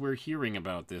places we're hearing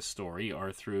about this story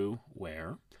are through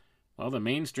where? Well, the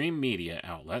mainstream media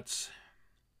outlets.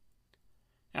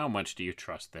 How much do you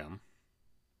trust them?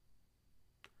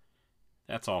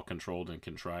 That's all controlled and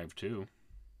contrived too.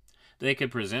 They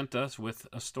could present us with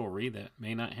a story that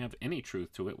may not have any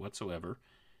truth to it whatsoever.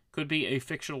 Could be a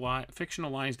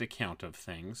fictionalized account of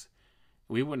things.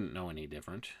 We wouldn't know any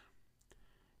different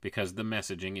because the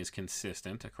messaging is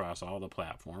consistent across all the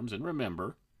platforms. And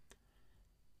remember,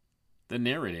 the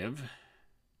narrative,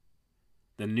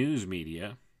 the news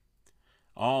media,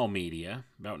 all media,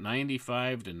 about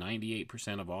 95 to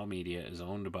 98% of all media is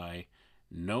owned by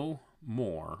no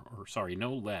more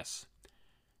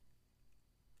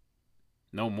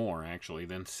actually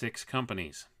than 6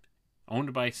 companies.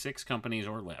 Owned by 6 companies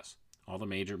or less. All the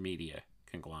major media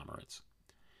conglomerates.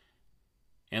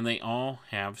 And they all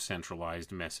have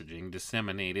centralized messaging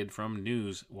disseminated from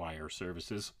newswire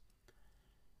services.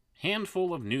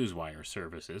 Handful of newswire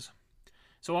services.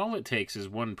 So all it takes is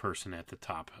one person at the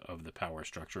top of the power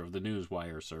structure of the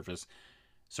newswire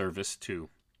service to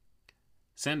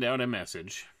send out a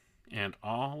message, and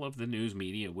all of the news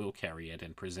media will carry it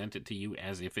and present it to you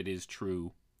as if it is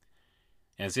true.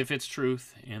 As if it's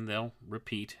truth, and they'll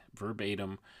repeat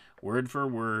verbatim, word for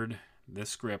word, the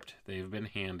script they've been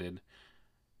handed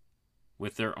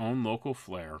with their own local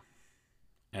flair,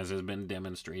 as has been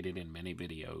demonstrated in many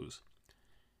videos.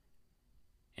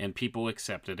 And people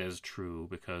accept it as true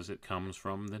because it comes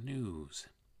from the news.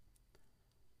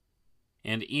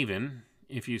 And even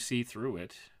if you see through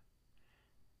it,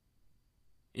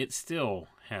 it still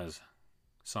has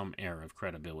some air of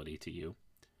credibility to you,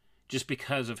 just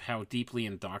because of how deeply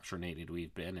indoctrinated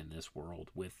we've been in this world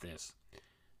with this.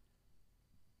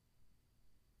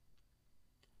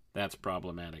 That's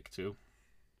problematic too.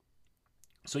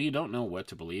 So you don't know what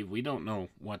to believe. We don't know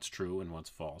what's true and what's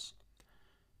false.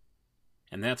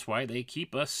 And that's why they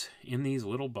keep us in these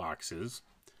little boxes.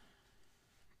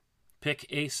 Pick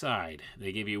a side.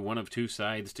 They give you one of 2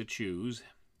 sides to choose.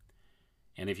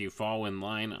 And if you fall in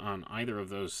line on either of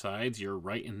those sides, you're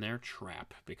right in their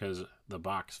trap, because the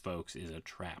box, folks, is a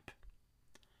trap.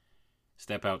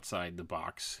 Step outside the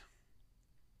box.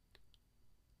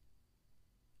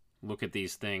 Look at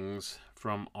these things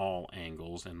from all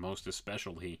angles, and most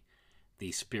especially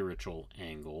the spiritual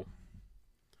angle.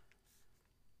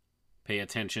 Pay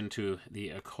attention to the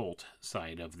occult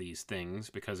side of these things,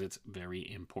 because it's very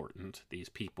important. These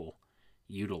people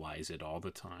utilize it all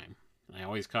the time. I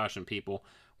always caution people,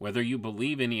 whether you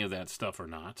believe any of that stuff or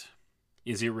not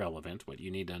is irrelevant. What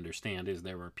you need to understand is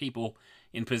there are people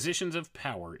in positions of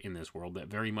power in this world that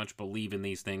very much believe in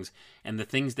these things, and the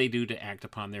things they do to act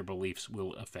upon their beliefs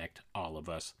will affect all of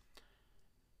us.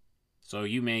 So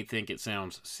you may think it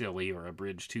sounds silly or a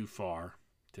bridge too far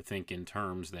to think in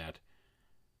terms that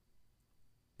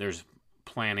there's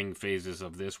planning phases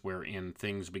of this wherein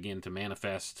things begin to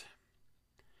manifest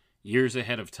years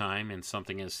ahead of time in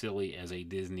something as silly as a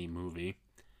Disney movie,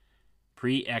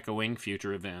 pre-echoing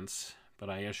future events, but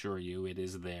I assure you it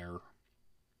is there.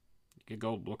 You could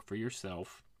go look for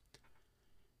yourself.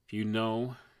 If you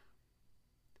know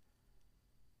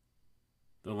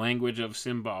the language of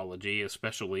symbology,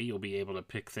 especially, you'll be able to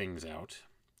pick things out.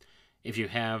 If you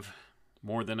have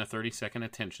more than a 30-second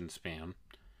attention span,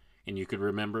 and you could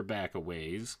remember back a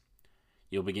ways,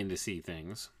 you'll begin to see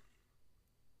things.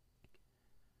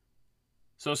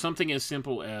 So something as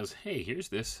simple as, hey, here's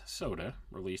this soda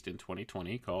released in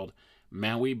 2020 called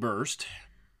Maui Burst.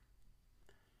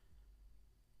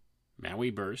 Maui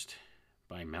Burst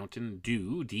by Mountain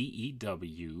Dew,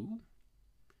 D.E.W.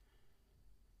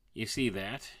 You see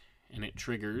that, and it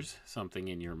triggers something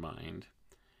in your mind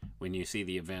when you see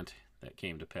the event that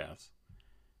came to pass.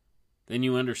 Then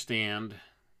you understand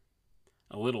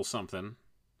a little something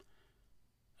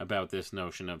about this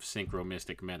notion of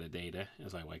synchromistic metadata,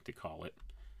 as I like to call it.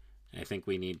 I think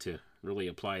we need to really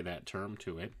apply that term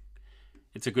to it.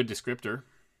 It's a good descriptor.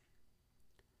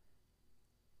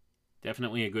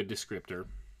 Definitely a good descriptor.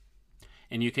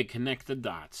 And you can connect the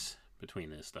dots between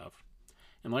this stuff.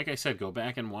 And like I said, go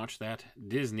back and watch that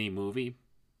Disney movie,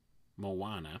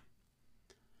 Moana,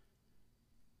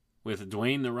 with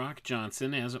Dwayne "The Rock"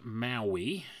 Johnson as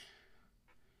Maui.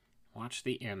 Watch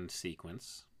the end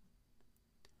sequence,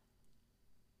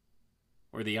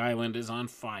 where the island is on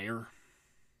fire,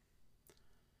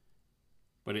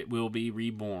 but it will be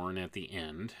reborn at the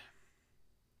end.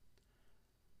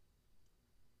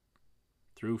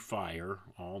 Through fire,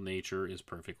 all nature is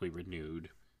perfectly renewed.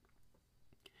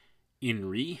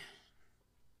 INRI,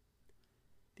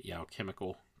 the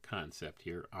alchemical concept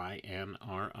here,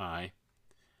 INRI.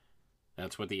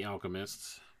 That's what the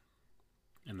alchemists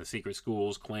and the secret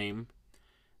schools claim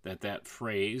that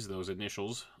phrase, those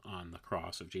initials on the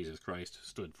cross of Jesus Christ,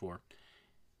 stood for.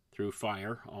 Through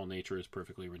fire, all nature is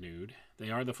perfectly renewed. They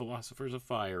are the philosophers of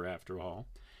fire, after all,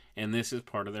 and this is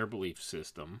part of their belief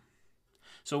system.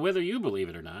 So whether you believe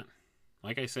it or not,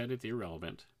 like I said, it's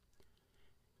irrelevant.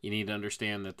 You need to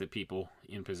understand that the people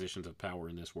in positions of power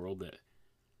in this world that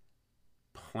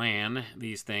plan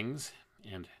these things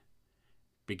and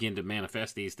begin to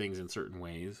manifest these things in certain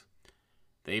ways,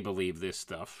 they believe this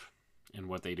stuff, and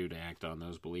what they do to act on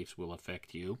those beliefs will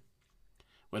affect you,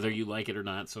 whether you like it or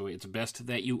not. So it's best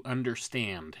that you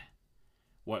understand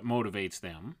what motivates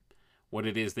them, what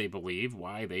it is they believe,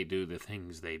 why they do the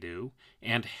things they do,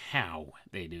 and how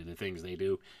they do the things they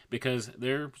do, because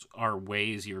there are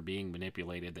ways you're being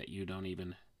manipulated that you don't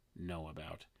even know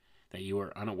about, that you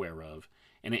are unaware of,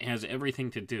 and it has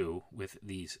everything to do with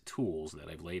these tools that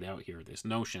I've laid out here, this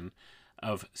notion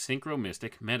of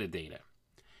synchromistic metadata,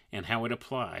 and how it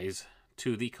applies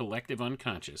to the collective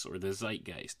unconscious, or the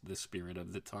zeitgeist, the spirit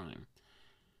of the time.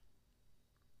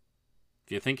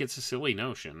 If you think it's a silly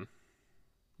notion,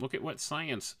 look at what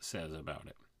science says about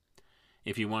it.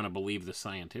 If you want to believe the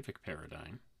scientific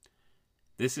paradigm,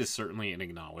 this is certainly an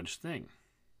acknowledged thing.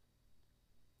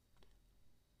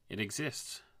 It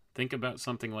exists. Think about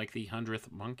something like the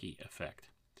 100th monkey effect.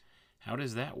 How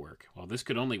does that work? Well, this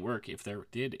could only work if there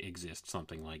did exist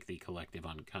something like the collective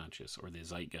unconscious, or the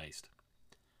zeitgeist.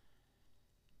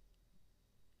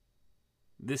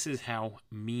 This is how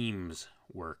memes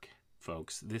work,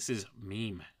 folks. This is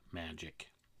meme magic,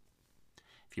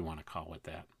 if you want to call it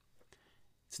that.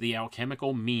 It's the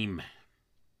alchemical meme.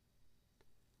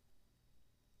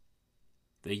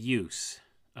 The use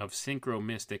of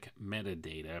synchromistic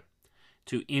metadata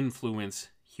to influence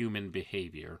human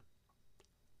behavior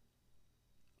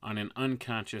on an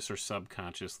unconscious or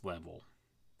subconscious level.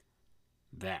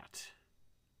 That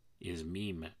is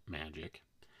meme magic.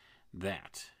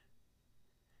 That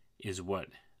is what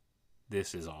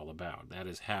this is all about. That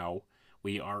is how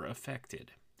we are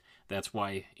affected. That's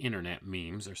why internet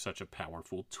memes are such a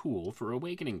powerful tool for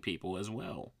awakening people as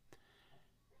well.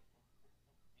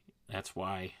 That's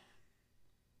why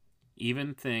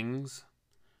even things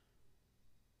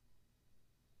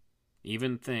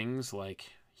like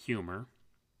humor,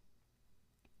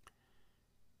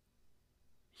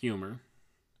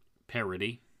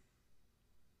 parody,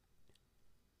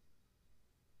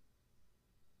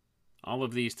 all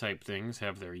of these type things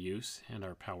have their use and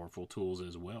are powerful tools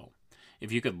as well.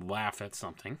 If you could laugh at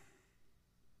something,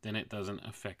 then it doesn't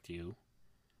affect you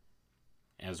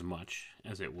as much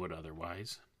as it would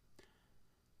otherwise.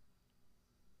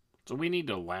 So we need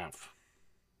to laugh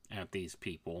at these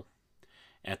people,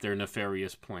 at their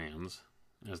nefarious plans,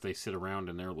 as they sit around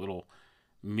in their little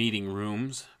meeting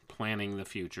rooms planning the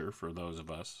future for those of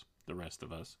us, the rest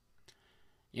of us.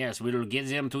 Yes, we'll get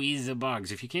them to eat the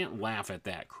bugs. If you can't laugh at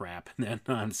that crap, that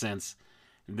nonsense,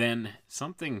 then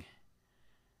something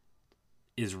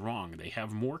is wrong. They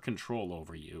have more control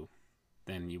over you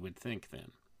than you would think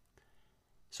then.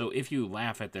 So if you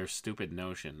laugh at their stupid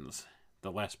notions,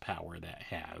 the less power that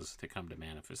has to come to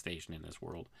manifestation in this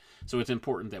world. So it's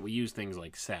important that we use things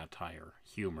like satire,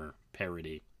 humor,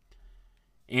 parody,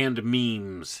 and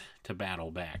memes to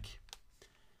battle back.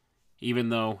 Even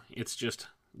though it's just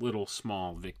little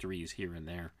small victories here and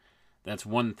there. That's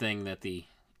one thing that the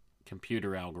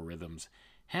computer algorithms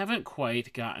haven't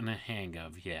quite gotten a hang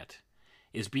of yet,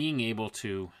 is being able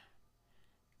to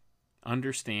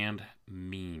understand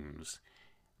memes.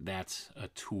 That's a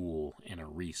tool and a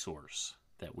resource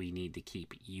that we need to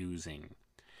keep using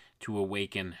to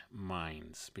awaken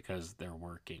minds, because they're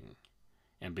working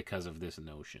and because of this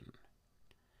notion.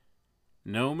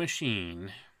 No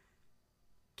machine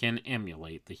can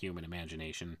emulate the human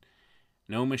imagination.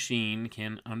 No machine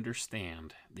can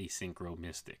understand the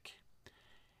synchro-mystic.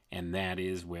 And that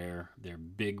is where their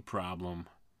big problem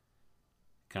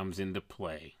comes into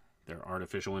play. Their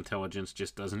artificial intelligence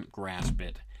just doesn't grasp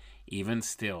it, even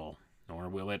still, nor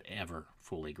will it ever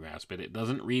fully grasp it. It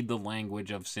doesn't read the language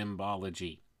of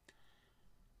symbology.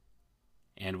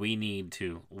 And we need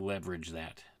to leverage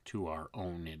that to our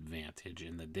own advantage.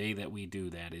 And the day that we do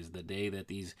that is the day that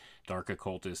these dark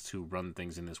occultists who run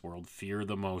things in this world fear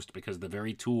the most, because the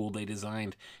very tool they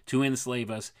designed to enslave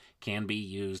us can be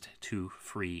used to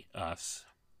free us.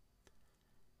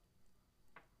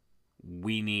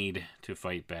 We need to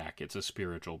fight back. It's a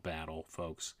spiritual battle,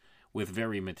 folks, with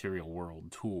very material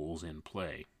world tools in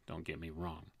play. Don't get me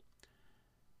wrong.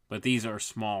 But these are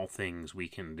small things we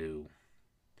can do.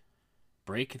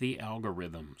 Break the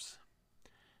algorithms.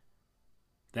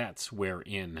 That's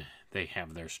wherein they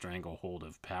have their stranglehold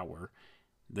of power.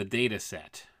 The data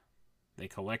set. They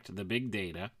collect the big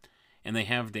data, and they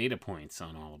have data points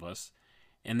on all of us,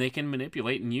 and they can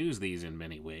manipulate and use these in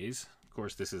many ways. Of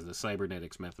course, this is the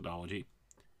cybernetics methodology.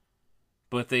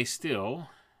 But they still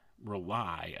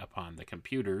rely upon the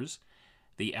computers,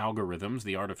 the algorithms,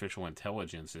 the artificial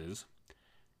intelligences,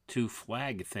 to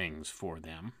flag things for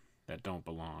them that don't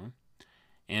belong.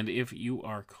 And if you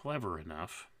are clever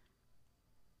enough,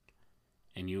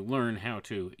 and you learn how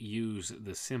to use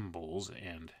the symbols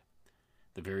and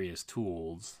the various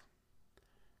tools,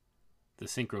 the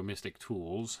synchro-mystic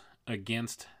tools,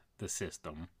 against the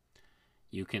system,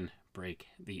 you can break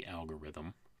the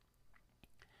algorithm.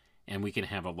 And we can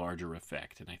have a larger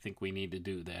effect. And I think we need to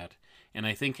do that. And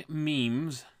I think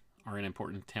memes are an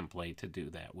important template to do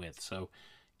that with. So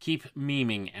keep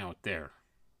memeing out there,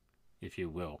 if you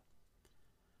will.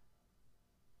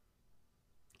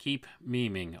 Keep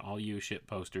memeing, all you shit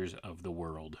posters of the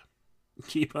world.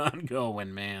 Keep on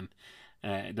going, man.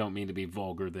 I don't mean to be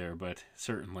vulgar there, but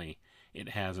certainly it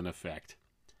has an effect.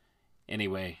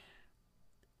 Anyway,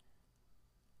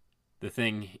 the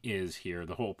thing is here,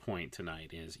 the whole point tonight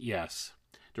is, yes,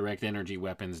 direct energy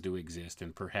weapons do exist,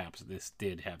 and perhaps this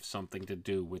did have something to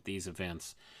do with these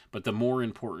events, but the more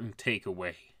important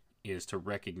takeaway is to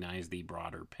recognize the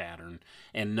broader pattern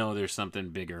and know there's something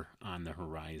bigger on the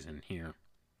horizon here.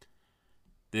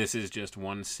 This is just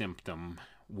one symptom,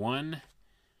 one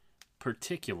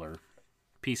particular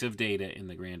piece of data in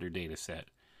the grander data set,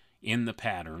 in the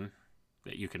pattern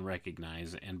that you can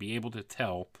recognize and be able to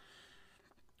tell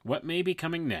what may be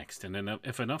coming next. And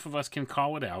if enough of us can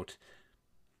call it out,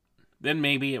 then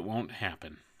maybe it won't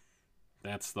happen.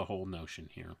 That's the whole notion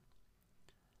here.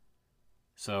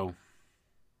 So,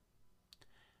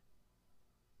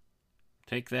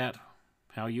 take that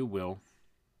how you will.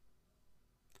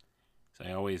 As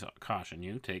I always caution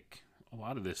you, take a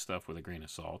lot of this stuff with a grain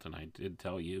of salt, and I did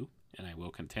tell you, and I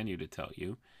will continue to tell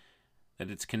you,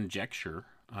 that it's conjecture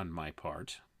on my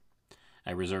part.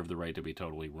 I reserve the right to be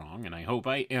totally wrong, and I hope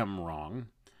I am wrong,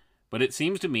 But it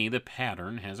seems to me the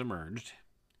pattern has emerged,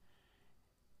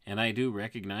 and I do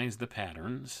recognize the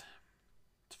patterns.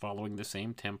 It's following the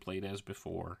same template as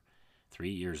before, 3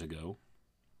 years ago.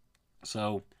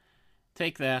 So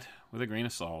take that with a grain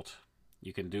of salt.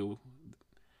 You can do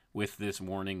with this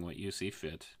warning what you see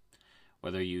fit,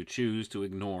 whether you choose to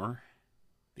ignore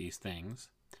these things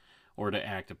or to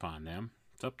act upon them.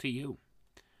 It's up to you.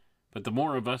 But the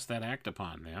more of us that act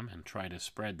upon them and try to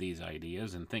spread these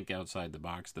ideas and think outside the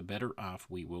box, the better off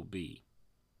we will be.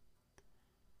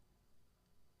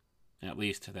 At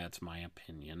least that's my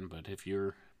opinion, but if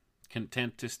you're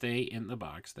content to stay in the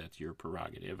box, that's your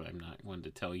prerogative. I'm not one to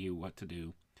tell you what to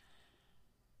do.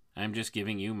 I'm just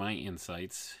giving you my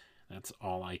insights. That's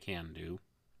all I can do.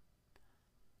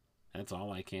 That's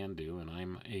all I can do, and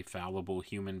I'm a fallible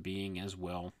human being as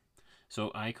well, so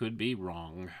I could be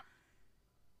wrong.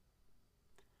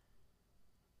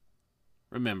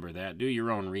 Remember that. Do your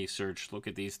own research. Look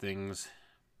at these things.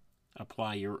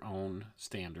 Apply your own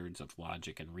standards of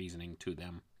logic and reasoning to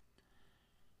them.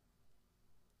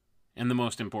 And the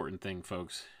most important thing,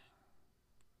 folks,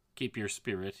 keep your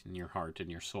spirit and your heart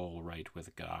and your soul right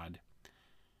with God.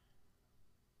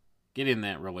 Get in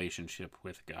that relationship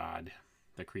with God,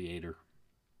 the Creator.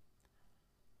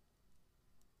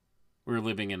 We're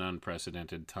living in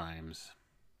unprecedented times.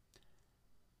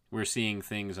 We're seeing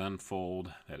things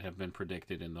unfold that have been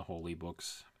predicted in the holy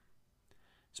books,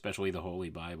 especially the Holy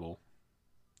Bible.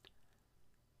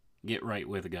 Get right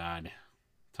with God.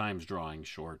 Time's drawing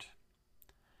short.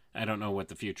 I don't know what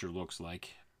the future looks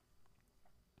like,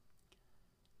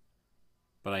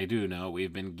 but I do know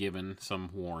we've been given some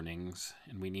warnings,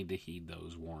 and we need to heed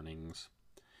those warnings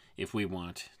if we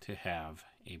want to have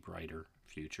a brighter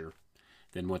future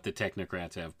than what the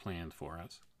technocrats have planned for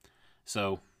us.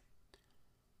 So,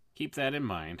 keep that in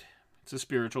mind. It's a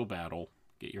spiritual battle.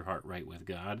 Get your heart right with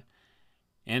God,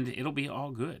 and it'll be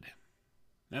all good.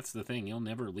 That's the thing. He'll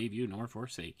never leave you nor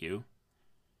forsake you.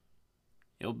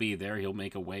 He'll be there. He'll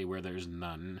make a way where there's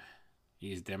none.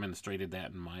 He's demonstrated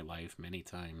that in my life many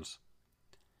times.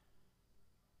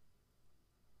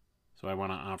 So I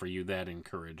want to offer you that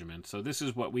encouragement. So this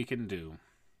is what we can do.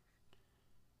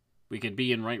 We can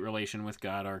be in right relation with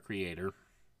God, our Creator,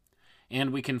 and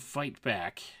we can fight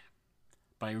back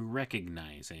by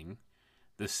recognizing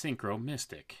the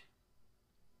synchro-mystic.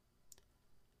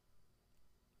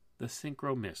 The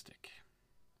synchro-mystic.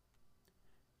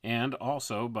 And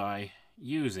also by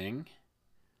using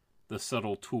the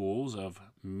subtle tools of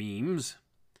memes,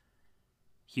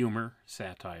 humor,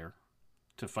 satire,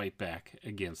 to fight back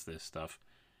against this stuff,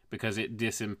 because it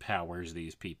disempowers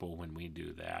these people when we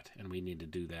do that, and we need to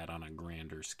do that on a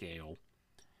grander scale.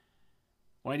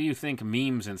 Why do you think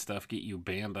memes and stuff get you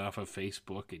banned off of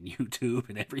Facebook and YouTube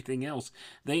and everything else?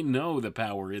 They know the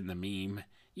power in the meme.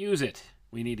 Use it.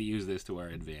 We need to use this to our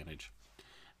advantage.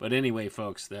 But anyway,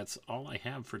 folks, that's all I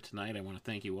have for tonight. I want to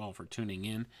thank you all for tuning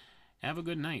in. Have a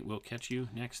good night. We'll catch you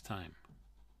next time.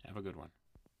 Have a good one.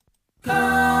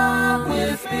 Come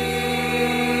with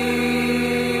me.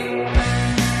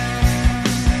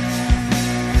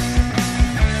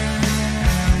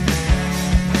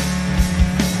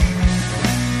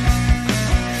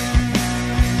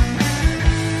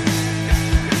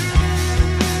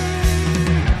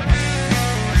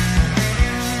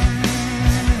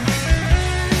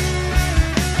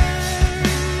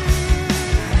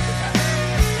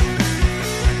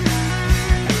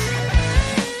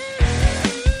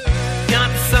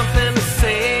 Got something to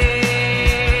say.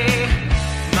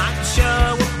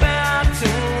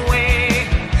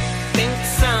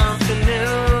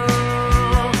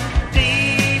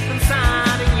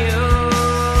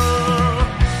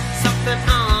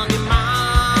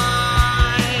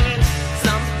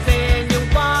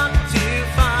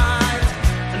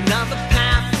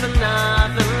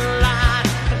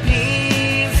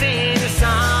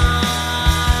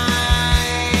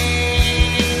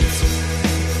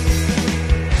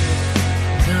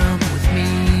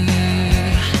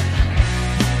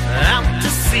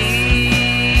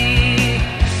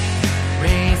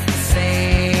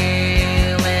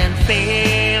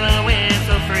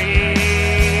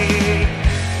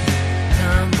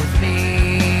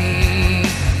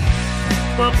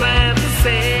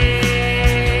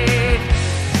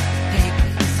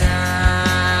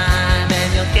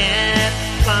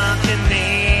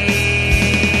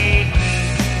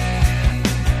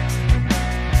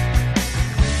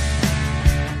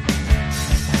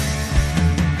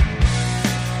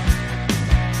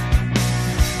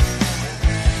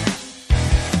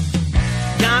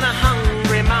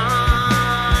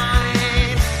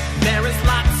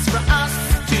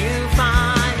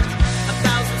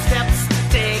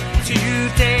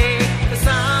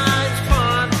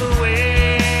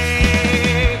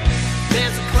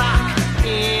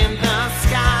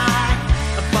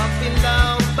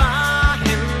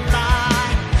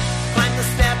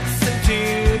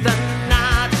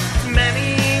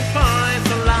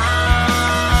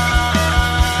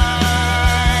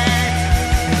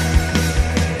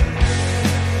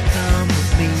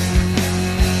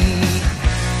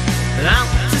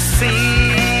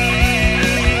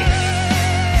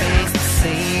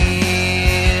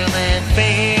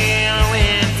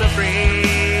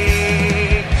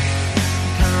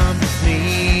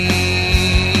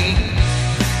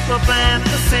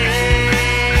 say.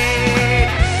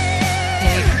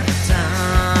 Take the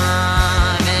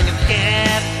time and you'll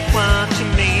get what you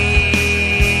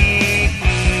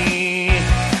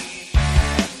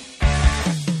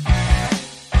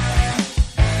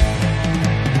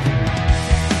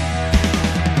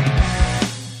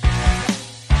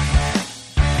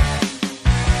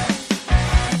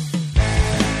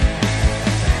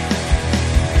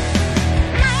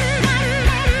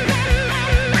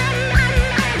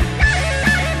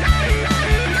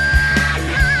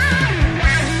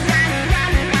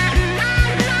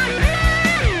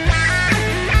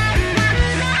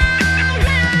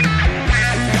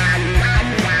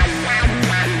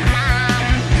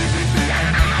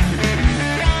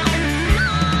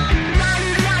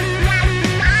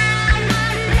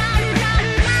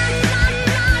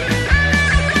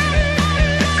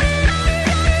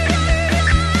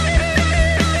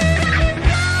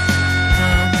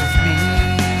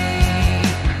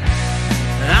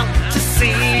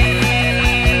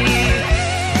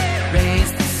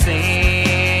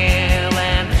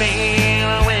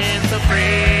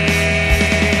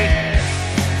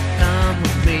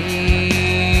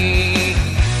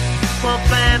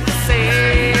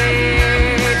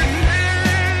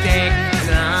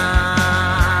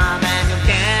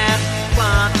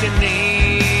need.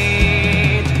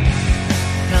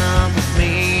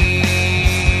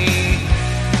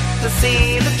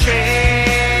 See the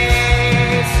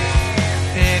trace,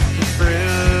 pick the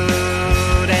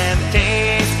fruit and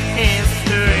taste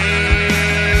history.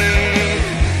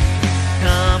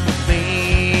 Come with me,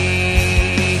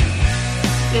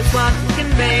 it's what we can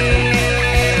make.